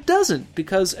movie, but it doesn't,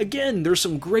 because again, there's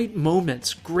some great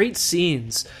moments, great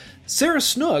scenes. Sarah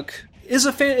Snook is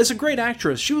a great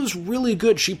actress. She was really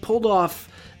good. She pulled off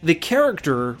the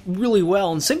character really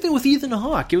well, and same thing with Ethan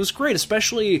Hawke. It was great,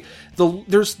 especially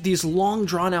there's these long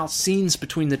drawn out scenes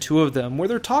between the two of them where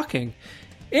they're talking,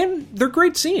 and they're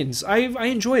great scenes. I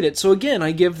enjoyed it. So again,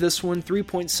 I give this one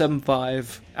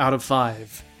 3.75 out of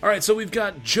 5. All right, so we've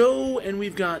got Joe and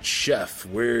we've got Chef.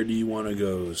 Where do you want to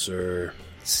go, sir?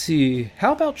 Let's see.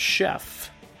 How about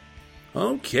Chef?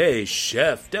 Okay,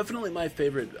 Chef. Definitely my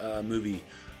favorite movie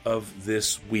of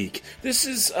this week. This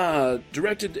is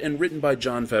directed and written by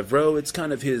Jon Favreau. It's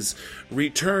kind of his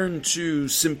return to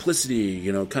simplicity,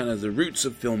 you know, kind of the roots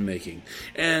of filmmaking,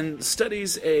 and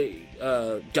studies a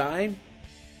guy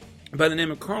by the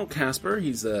name of Carl Casper.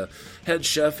 He's a head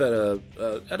chef at a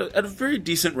very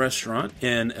decent restaurant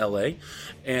in L.A.,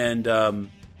 and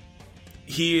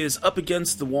he is up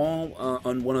against the wall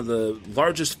on one of the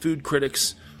largest food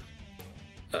critics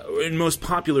and most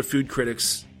popular food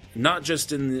critics, not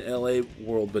just in the LA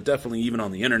world, but definitely even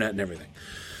on the internet and everything.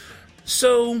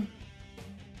 So,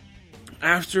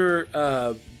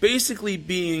 after basically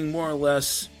being more or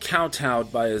less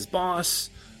kowtowed by his boss,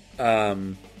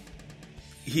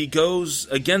 he goes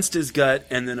against his gut,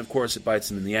 and then, of course, it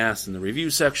bites him in the ass in the review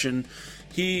section.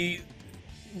 He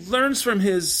learns from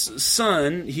his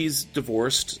son, he's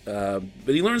divorced, but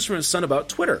he learns from his son about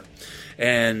Twitter.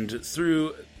 And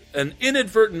through an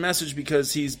inadvertent message,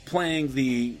 because he's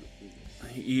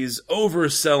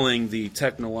overselling the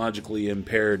technologically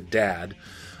impaired dad,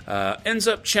 ends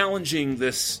up challenging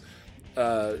this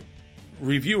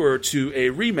reviewer to a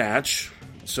rematch,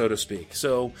 so to speak.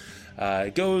 So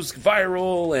it goes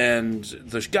viral, and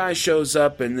the guy shows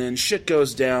up, and then shit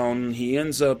goes down. He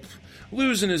ends up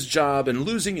losing his job and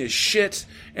losing his shit,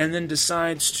 and then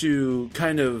decides to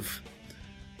kind of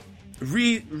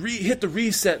hit the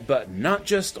reset button, not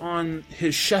just on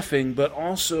his chefing, but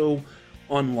also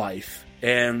on life.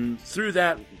 And through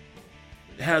that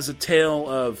has a tale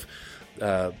of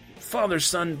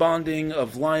father-son bonding,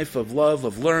 of life, of love,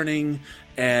 of learning,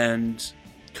 and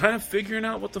kind of figuring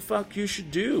out what the fuck you should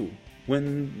do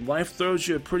when life throws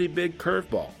you a pretty big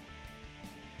curveball.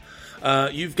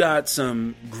 You've got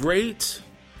some great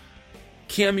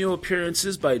cameo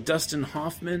appearances by Dustin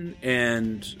Hoffman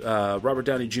and Robert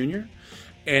Downey Jr.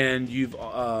 And you've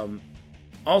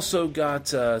also got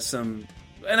some,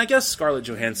 and I guess Scarlett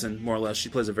Johansson, more or less. She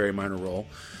plays a very minor role.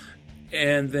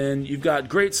 And then you've got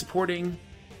great supporting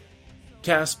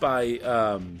cast by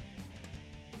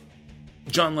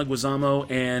John Leguizamo,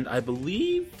 and I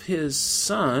believe his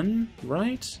son,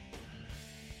 right,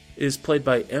 is played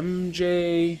by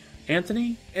MJ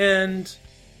Anthony. And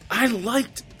I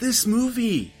liked this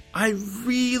movie. I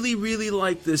really, really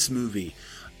liked this movie.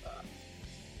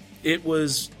 It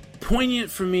was poignant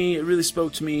for me. It really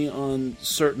spoke to me on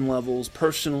certain levels,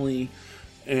 personally,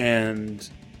 and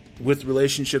with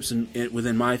relationships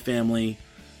within my family.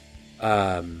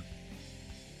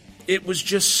 It was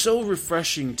just so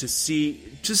refreshing to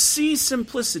see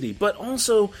simplicity, but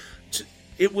also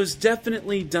it was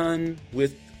definitely done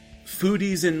with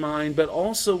foodies in mind, but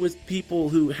also with people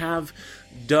who have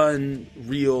done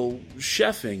real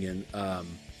chefing. And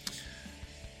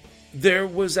there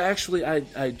was actually,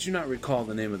 I do not recall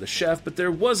the name of the chef, but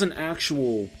there was an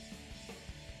actual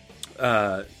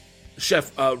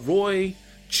chef, Roy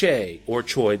Che, or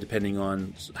Choi, depending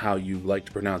on how you like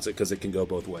to pronounce it, because it can go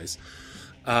both ways.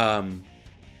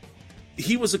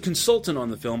 He was a consultant on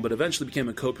the film, but eventually became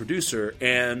a co-producer,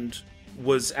 and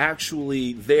was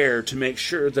actually there to make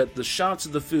sure that the shots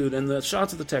of the food and the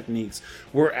shots of the techniques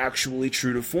were actually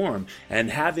true to form.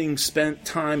 And having spent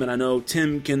time, and I know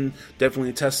Tim can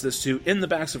definitely attest to this too, in the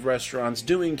backs of restaurants,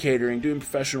 doing catering, doing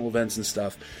professional events and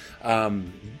stuff,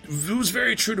 it was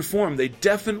very true to form. They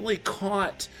definitely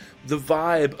caught the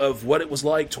vibe of what it was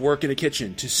like to work in a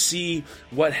kitchen, to see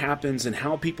what happens and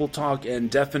how people talk, and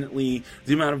definitely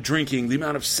the amount of drinking, the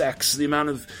amount of sex, the amount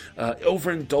of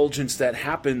overindulgence that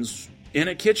happens in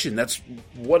a kitchen. That's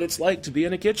what it's like to be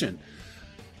in a kitchen.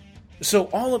 So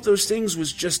all of those things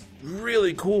was just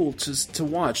really cool to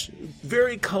watch.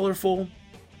 Very colorful,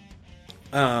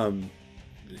 and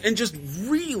just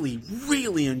really,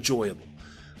 really enjoyable.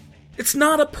 It's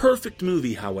not a perfect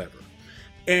movie, however.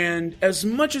 And as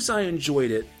much as I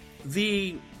enjoyed it,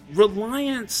 the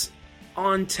reliance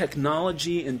on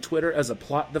technology and Twitter as a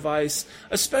plot device,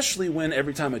 especially when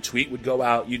every time a tweet would go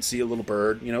out, you'd see a little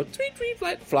bird, tweet,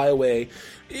 tweet, fly away.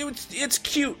 It's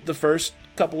cute the first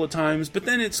couple of times, but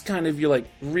then it's kind of, you're like,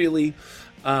 really?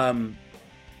 And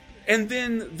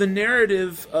then the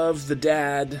narrative of the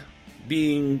dad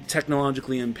being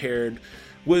technologically impaired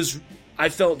was, I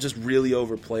felt, just really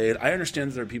overplayed. I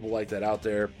understand that there are people like that out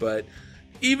there, but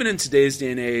even in today's day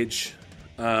and age,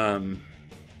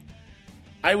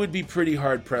 I would be pretty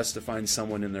hard-pressed to find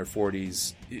someone in their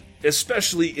 40s,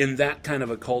 especially in that kind of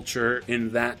a culture,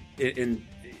 in that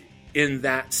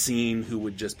scene, who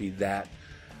would just be that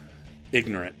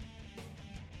ignorant.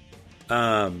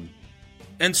 And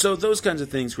so those kinds of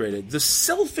things grated. The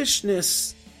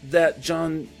selfishness that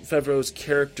Jon Favreau's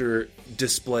character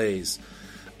displays,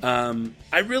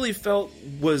 I really felt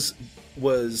was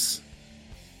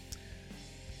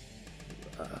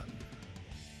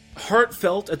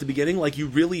heartfelt at the beginning. Like, you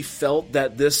really felt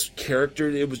that this character,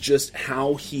 it was just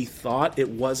how he thought. It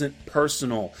wasn't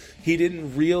personal. He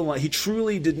didn't realize, he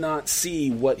truly did not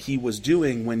see what he was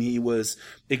doing when he was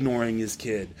ignoring his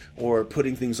kid or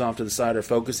putting things off to the side or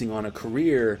focusing on a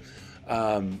career.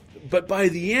 But by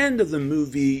the end of the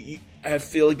movie, I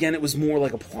feel, again, it was more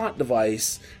like a plot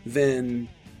device than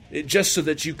just so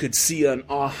that you could see an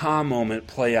aha moment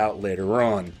play out later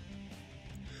on.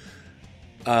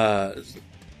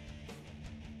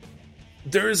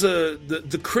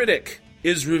 The critic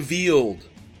is revealed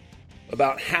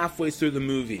about halfway through the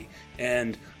movie,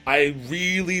 and I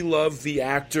really love the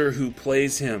actor who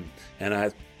plays him, and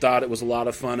I thought it was a lot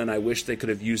of fun, and I wish they could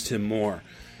have used him more.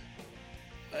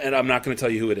 And I'm not going to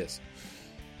tell you who it is.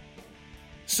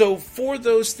 So for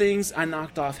those things, I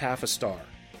knocked off half a star.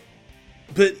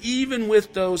 But even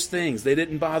with those things, they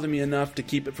didn't bother me enough to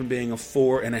keep it from being a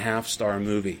 4.5 star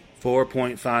movie.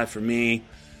 4.5 for me.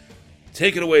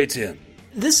 Take it away, Tim.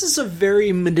 This is a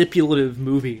very manipulative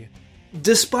movie.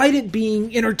 Despite it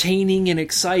being entertaining and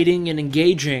exciting and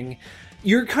engaging,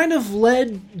 you're kind of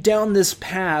led down this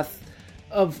path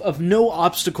of no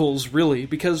obstacles, really,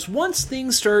 because once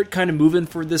things start kind of moving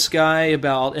for this guy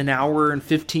about an hour and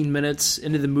 15 minutes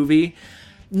into the movie,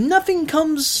 nothing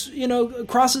comes,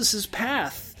 crosses his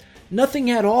path.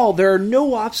 Nothing at all. There are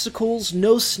no obstacles,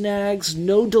 no snags,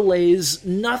 no delays,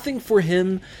 nothing for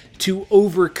him to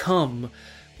overcome,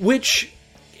 which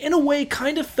in a way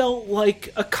kind of felt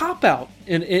like a cop-out.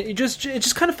 And it just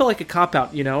kind of felt like a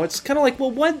cop-out, It's kind of like,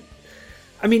 well, what?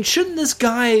 I mean, shouldn't this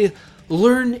guy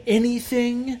learn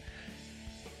anything?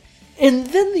 And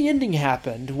then the ending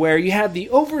happened, where you had the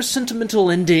over-sentimental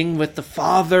ending with the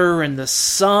father and the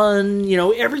son,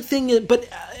 everything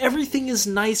is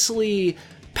nicely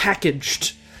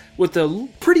packaged with a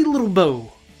pretty little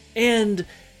bow. And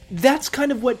that's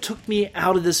kind of what took me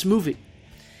out of this movie.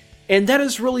 And that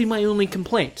is really my only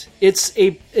complaint. It's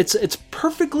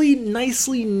perfectly,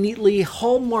 nicely, neatly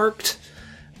hallmarked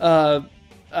a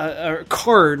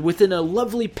card within a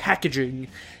lovely packaging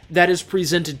that is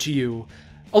presented to you,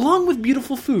 along with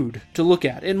beautiful food to look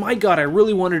at. And my God, I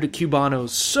really wanted a Cubano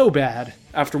so bad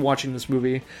after watching this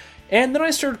movie. And then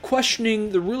I started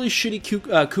questioning the really shitty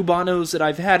Cubanos that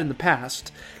I've had in the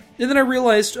past. And then I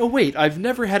realized, oh wait, I've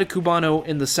never had a Cubano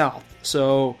in the South.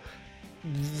 So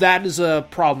that is a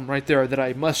problem right there that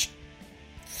I must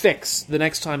fix the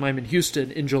next time I'm in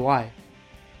Houston in July.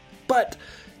 But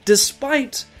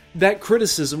despite that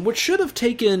criticism, which should have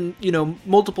taken,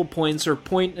 multiple points or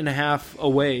 1.5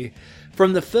 away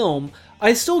from the film,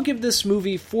 I still give this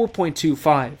movie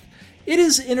 4.25. It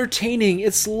is entertaining,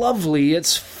 it's lovely,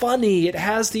 it's funny, it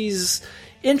has these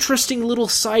interesting little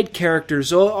side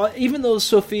characters. Even though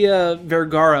Sofia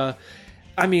Vergara,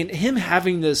 him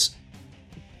having this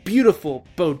beautiful,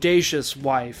 bodacious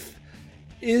wife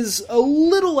is a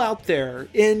little out there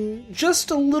and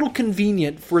just a little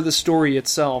convenient for the story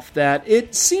itself, that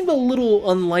it seemed a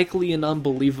little unlikely and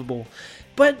unbelievable.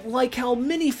 But like how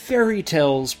many fairy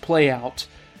tales play out,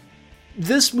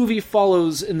 this movie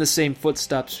follows in the same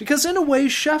footsteps, because in a way,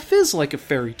 Chef is like a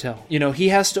fairy tale. You know, he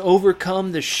has to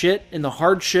overcome the shit and the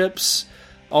hardships,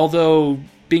 although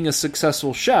being a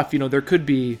successful chef, you know, there could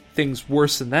be things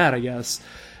worse than that, I guess.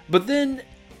 But then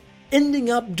ending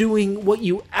up doing what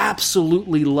you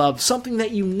absolutely love, something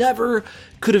that you never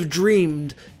could have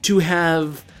dreamed to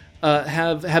have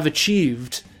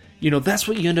achieved. You know, that's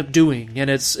what you end up doing, and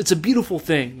it's a beautiful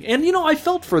thing. And, you know, I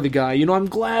felt for the guy. You know, I'm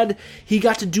glad he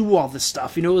got to do all this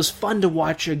stuff. You know, it was fun to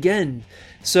watch again.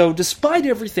 So, despite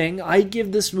everything, I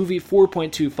give this movie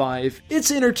 4.25.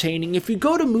 It's entertaining. If you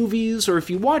go to movies, or if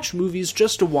you watch movies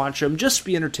just to watch them, just to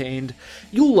be entertained,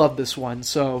 you'll love this one,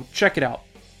 so check it out.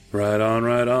 Right on,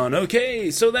 right on.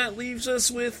 Okay, so that leaves us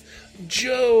with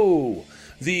Joe,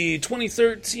 the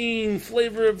 2013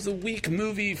 Flavor of the Week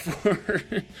movie for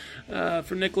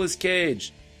Nicolas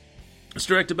Cage. It's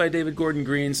directed by David Gordon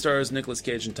Green, stars Nicolas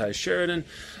Cage and Ty Sheridan.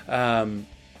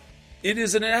 It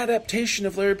is an adaptation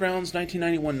of Larry Brown's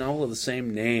 1991 novel of the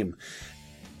same name.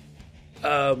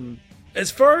 As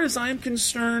far as I'm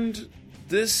concerned,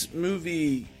 this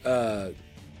movie,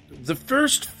 the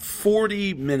first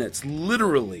 40 minutes,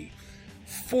 literally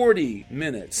 40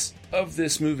 minutes of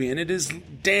this movie, and it is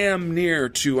damn near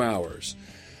 2 hours.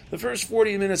 The first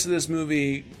 40 minutes of this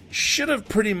movie should have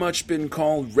pretty much been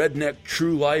called Redneck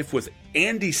True Life with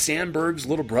Andy Samberg's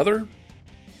little brother.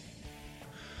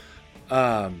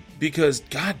 Because,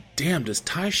 god damn, does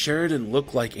Ty Sheridan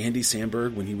look like Andy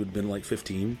Samberg when he would have been like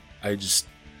 15? I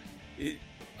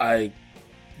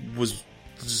was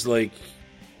just like,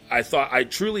 I thought I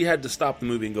truly had to stop the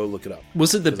movie and go look it up.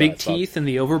 Was it the big teeth and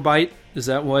the overbite? Is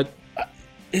that what?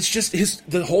 It's just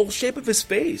the whole shape of his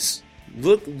face.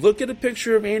 Look at a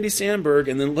picture of Andy Samberg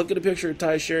and then look at a picture of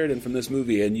Ty Sheridan from this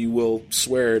movie, and you will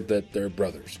swear that they're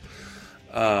brothers.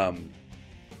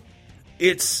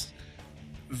 It's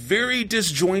very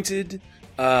disjointed.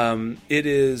 It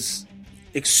is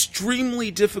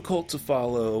extremely difficult to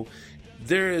follow.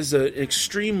 There is an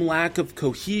extreme lack of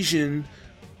cohesion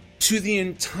to the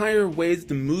entire way that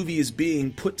the movie is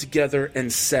being put together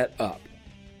and set up.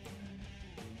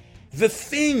 The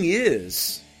thing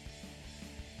is,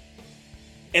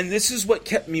 and this is what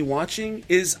kept me watching,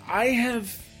 is I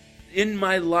have, in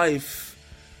my life,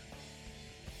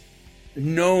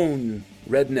 known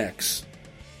rednecks,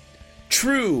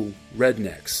 true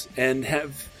rednecks, and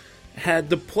have had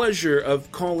the pleasure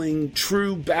of calling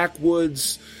true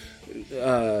backwoods,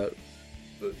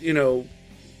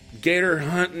 gator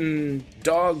hunting,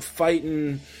 dog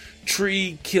fighting,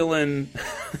 tree killing,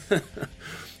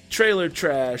 trailer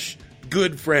trash,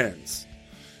 good friends.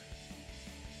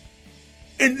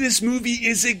 And this movie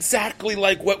is exactly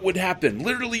like what would happen.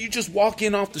 Literally, you just walk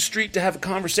in off the street to have a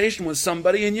conversation with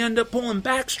somebody, and you end up pulling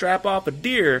backstrap off a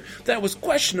deer that was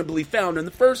questionably found in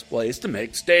the first place to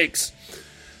make steaks.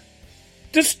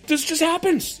 This just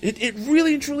happens. It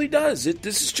really and truly does.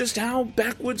 This is just how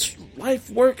backwoods life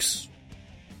works.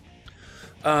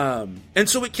 And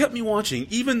so it kept me watching,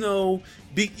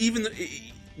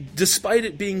 despite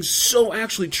it being so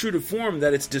actually true to form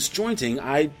that it's disjointing,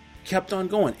 I kept on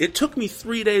going. It took me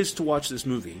 3 days to watch this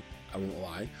movie, I won't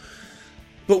lie.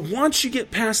 But once you get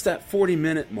past that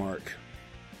 40-minute mark,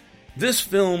 this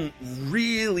film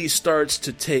really starts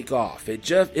to take off.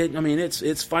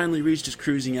 It's finally reached its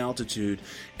cruising altitude,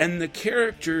 and the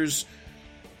characters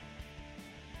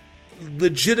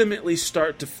legitimately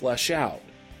start to flesh out.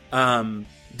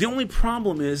 The only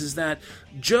problem is that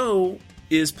Joe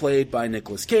is played by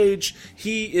Nicolas Cage.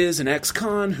 He is an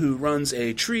ex-con who runs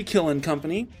a tree-killing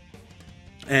company,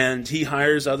 and he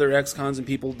hires other ex-cons and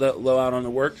people that low out on the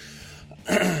work.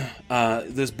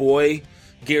 This boy,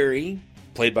 Gary,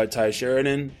 played by Ty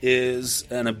Sheridan, is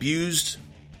an abused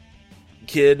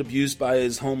kid, abused by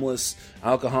his homeless,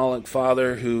 alcoholic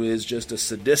father, who is just a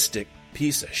sadistic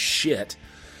piece of shit.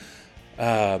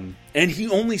 And he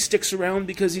only sticks around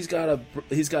because he's got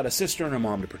a sister and a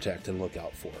mom to protect and look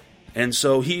out for. And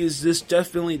so he is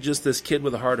definitely just this kid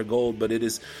with a heart of gold, but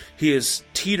he is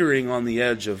teetering on the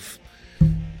edge of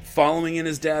following in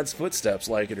his dad's footsteps,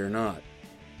 like it or not.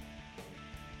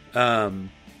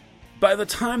 By the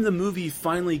time the movie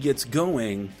finally gets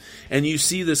going, and you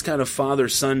see this kind of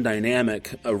father-son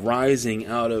dynamic arising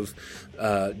out of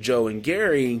Joe and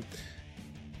Gary,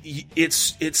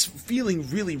 it's feeling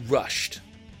really rushed.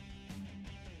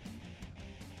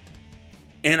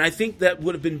 And I think that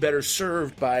would have been better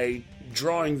served by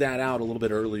drawing that out a little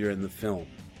bit earlier in the film.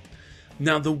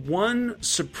 Now, the one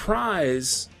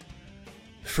surprise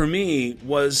for me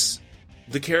was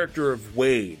the character of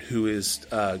Wade, who is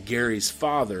Gary's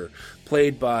father,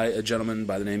 played by a gentleman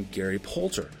by the name Gary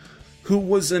Poulter, who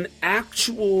was an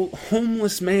actual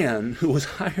homeless man who was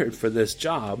hired for this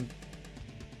job.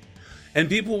 And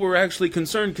people were actually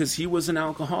concerned because he was an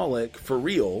alcoholic for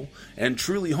real and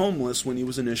truly homeless when he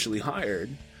was initially hired.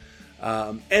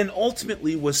 And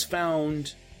ultimately was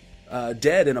found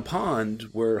dead in a pond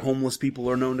where homeless people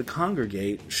are known to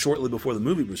congregate shortly before the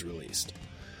movie was released.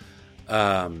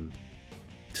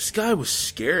 This guy was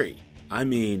scary. I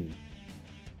mean,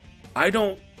 I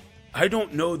don't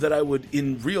know that I would,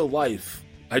 in real life,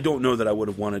 I don't know that I would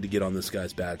have wanted to get on this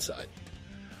guy's bad side.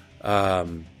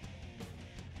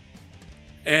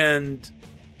 And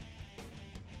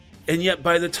yet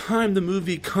by the time the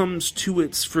movie comes to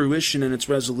its fruition and its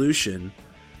resolution,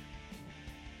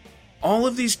 all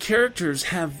of these characters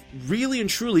have really and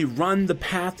truly run the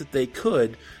path that they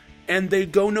could, and they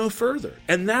go no further.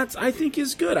 And that's, I think,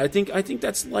 is good. I think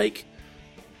that's like,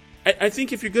 I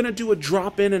think if you're going to do a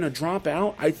drop in and a drop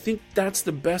out, I think that's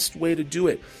the best way to do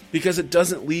it, because it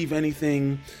doesn't leave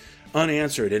anything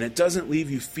unanswered, and it doesn't leave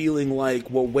you feeling like,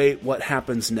 well, wait, what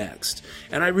happens next?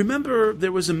 And I remember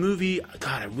there was a movie,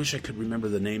 God, I wish I could remember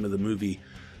the name of the movie.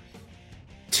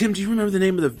 Tim, do you remember the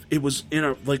name of it was in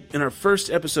our first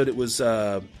episode, it was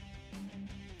Robert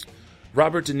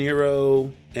De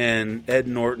Niro and Ed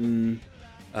Norton,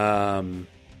 and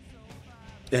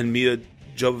Mia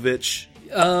Jovovich.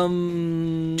 Do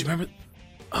you remember?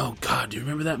 Oh, God, do you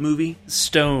remember that movie?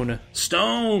 Stone,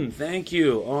 thank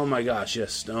you. Oh, my gosh,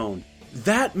 yes, Stone.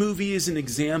 That movie is an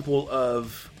example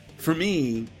of, for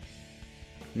me,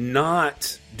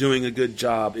 not doing a good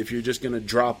job if you're just going to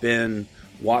drop in,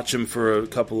 watch them for a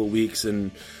couple of weeks,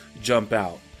 and jump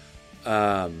out.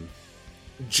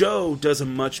 Joe does a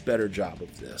much better job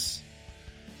of this.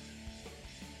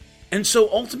 And so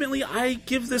ultimately, I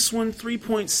give this one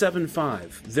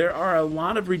 3.75. There are a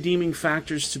lot of redeeming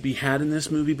factors to be had in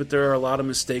this movie, but there are a lot of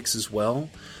mistakes as well.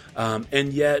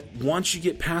 And yet, once you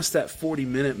get past that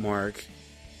 40-minute mark,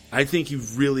 I think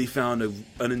you've really found an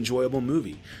enjoyable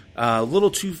movie. A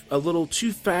little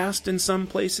too fast in some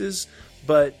places,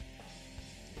 but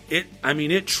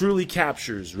it truly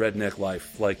captures redneck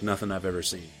life like nothing I've ever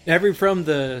seen. Everything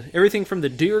from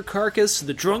the deer carcass to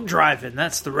the drunk driving.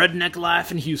 That's the redneck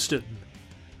life in Houston.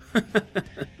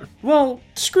 Well,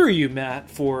 screw you, Matt,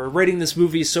 for rating this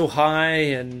movie so high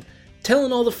and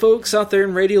telling all the folks out there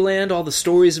in Radioland all the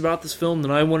stories about this film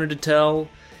that I wanted to tell.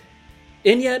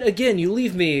 And yet, again, you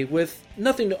leave me with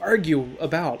nothing to argue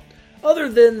about. Other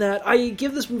than that, I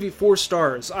give this movie 4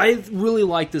 stars. I really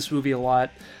like this movie a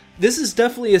lot. This is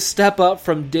definitely a step up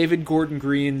from David Gordon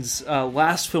Green's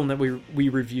last film that we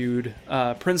reviewed,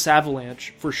 Prince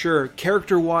Avalanche, for sure.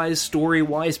 Character-wise,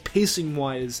 story-wise,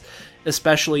 pacing-wise,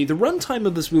 especially. The runtime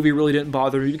of this movie really didn't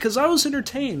bother me because I was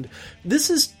entertained. This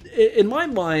is, in my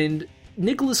mind,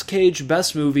 Nicolas Cage's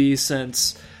best movie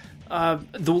since...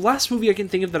 the last movie I can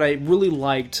think of that I really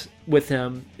liked with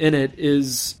him in it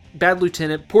is Bad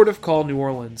Lieutenant, Port of Call, New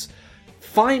Orleans.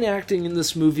 Fine acting in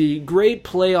this movie, great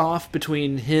playoff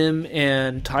between him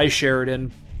and Ty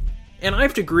Sheridan. And I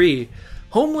have to agree,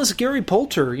 homeless Gary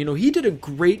Poulter, he did a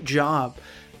great job.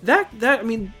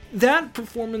 That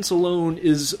performance alone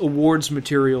is awards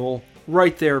material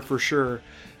right there for sure.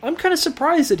 I'm kind of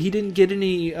surprised that he didn't get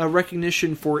any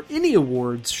recognition for any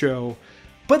awards show.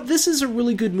 But this is a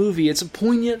really good movie. It's a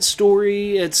poignant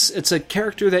story. It's a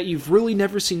character that you've really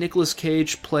never seen Nicolas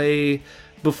Cage play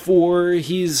before.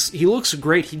 He looks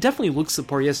great. He definitely looks the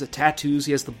part. He has the tattoos.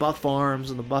 He has the buff arms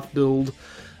and the buff build.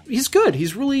 He's good.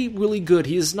 He's really, really good.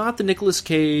 He is not the Nicolas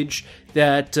Cage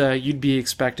that you'd be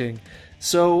expecting.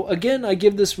 So, again, I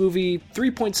give this movie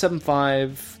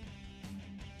 3.75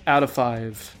 out of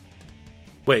 5.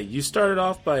 Wait, you started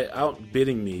off by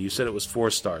outbidding me. You said it was 4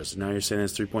 stars, and now you're saying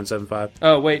it's 3.75?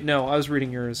 Oh, wait, no, I was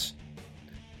reading yours.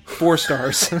 4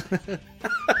 stars.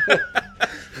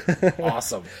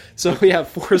 Awesome. So, yeah,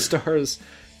 4 stars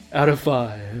out of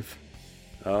 5.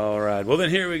 All right. Well, then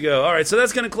here we go. All right, so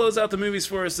that's going to close out the movies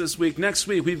for us this week. Next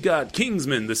week, we've got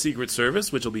Kingsman: The Secret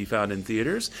Service, which will be found in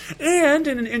theaters. And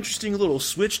in an interesting little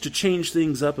switch to change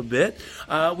things up a bit,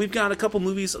 we've got a couple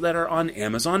movies that are on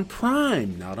Amazon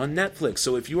Prime, not on Netflix.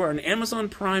 So if you are an Amazon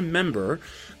Prime member,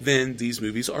 then these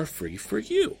movies are free for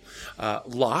you.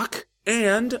 Locke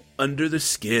and Under the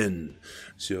Skin.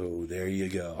 So there you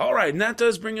go. All right, and that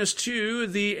does bring us to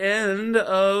the end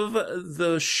of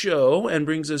the show and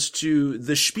brings us to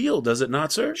the spiel, does it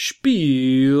not, sir?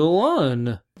 Spiel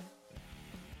on.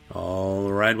 All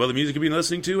right, well, the music you've been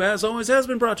listening to, as always, has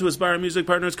been brought to us by our music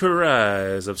partners,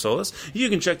 Cries of Solace. You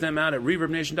can check them out at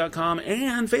ReverbNation.com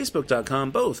and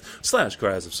Facebook.com, both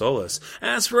 /Cries of Solace.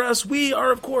 As for us, we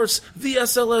are, of course, the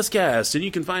SLS Cast, and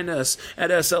you can find us at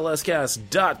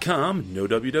slscast.com, no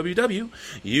www.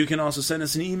 You can also send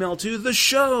us an email to the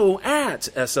show at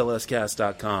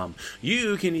slscast.com.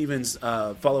 You can even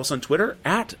follow us on Twitter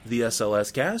at the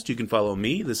SLS Cast. You can follow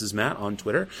me, this is Matt, on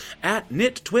Twitter at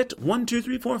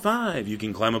nittwit12345. You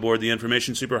can climb aboard the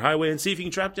information superhighway and see if you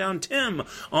can track down Tim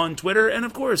on Twitter. And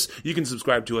of course, you can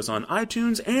subscribe to us on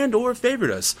iTunes and or favorite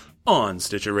us on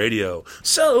Stitcher Radio.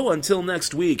 So until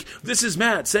next week, this is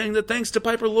Matt saying that thanks to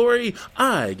Piper Laurie,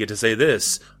 I get to say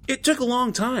this. It took a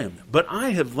long time, but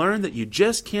I have learned that you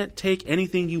just can't take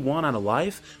anything you want out of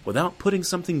life without putting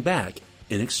something back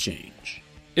in exchange.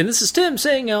 And this is Tim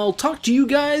saying I'll talk to you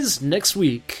guys next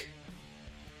week.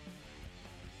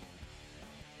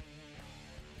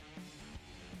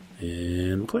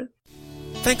 And we're clear.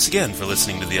 Thanks again for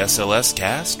listening to the SLS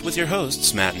Cast with your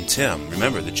hosts, Matt and Tim.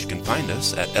 Remember that you can find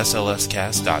us at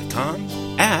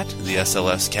slscast.com, at the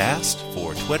SLS Cast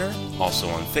for Twitter, also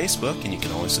on Facebook, and you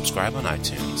can always subscribe on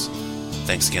iTunes.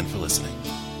 Thanks again for listening.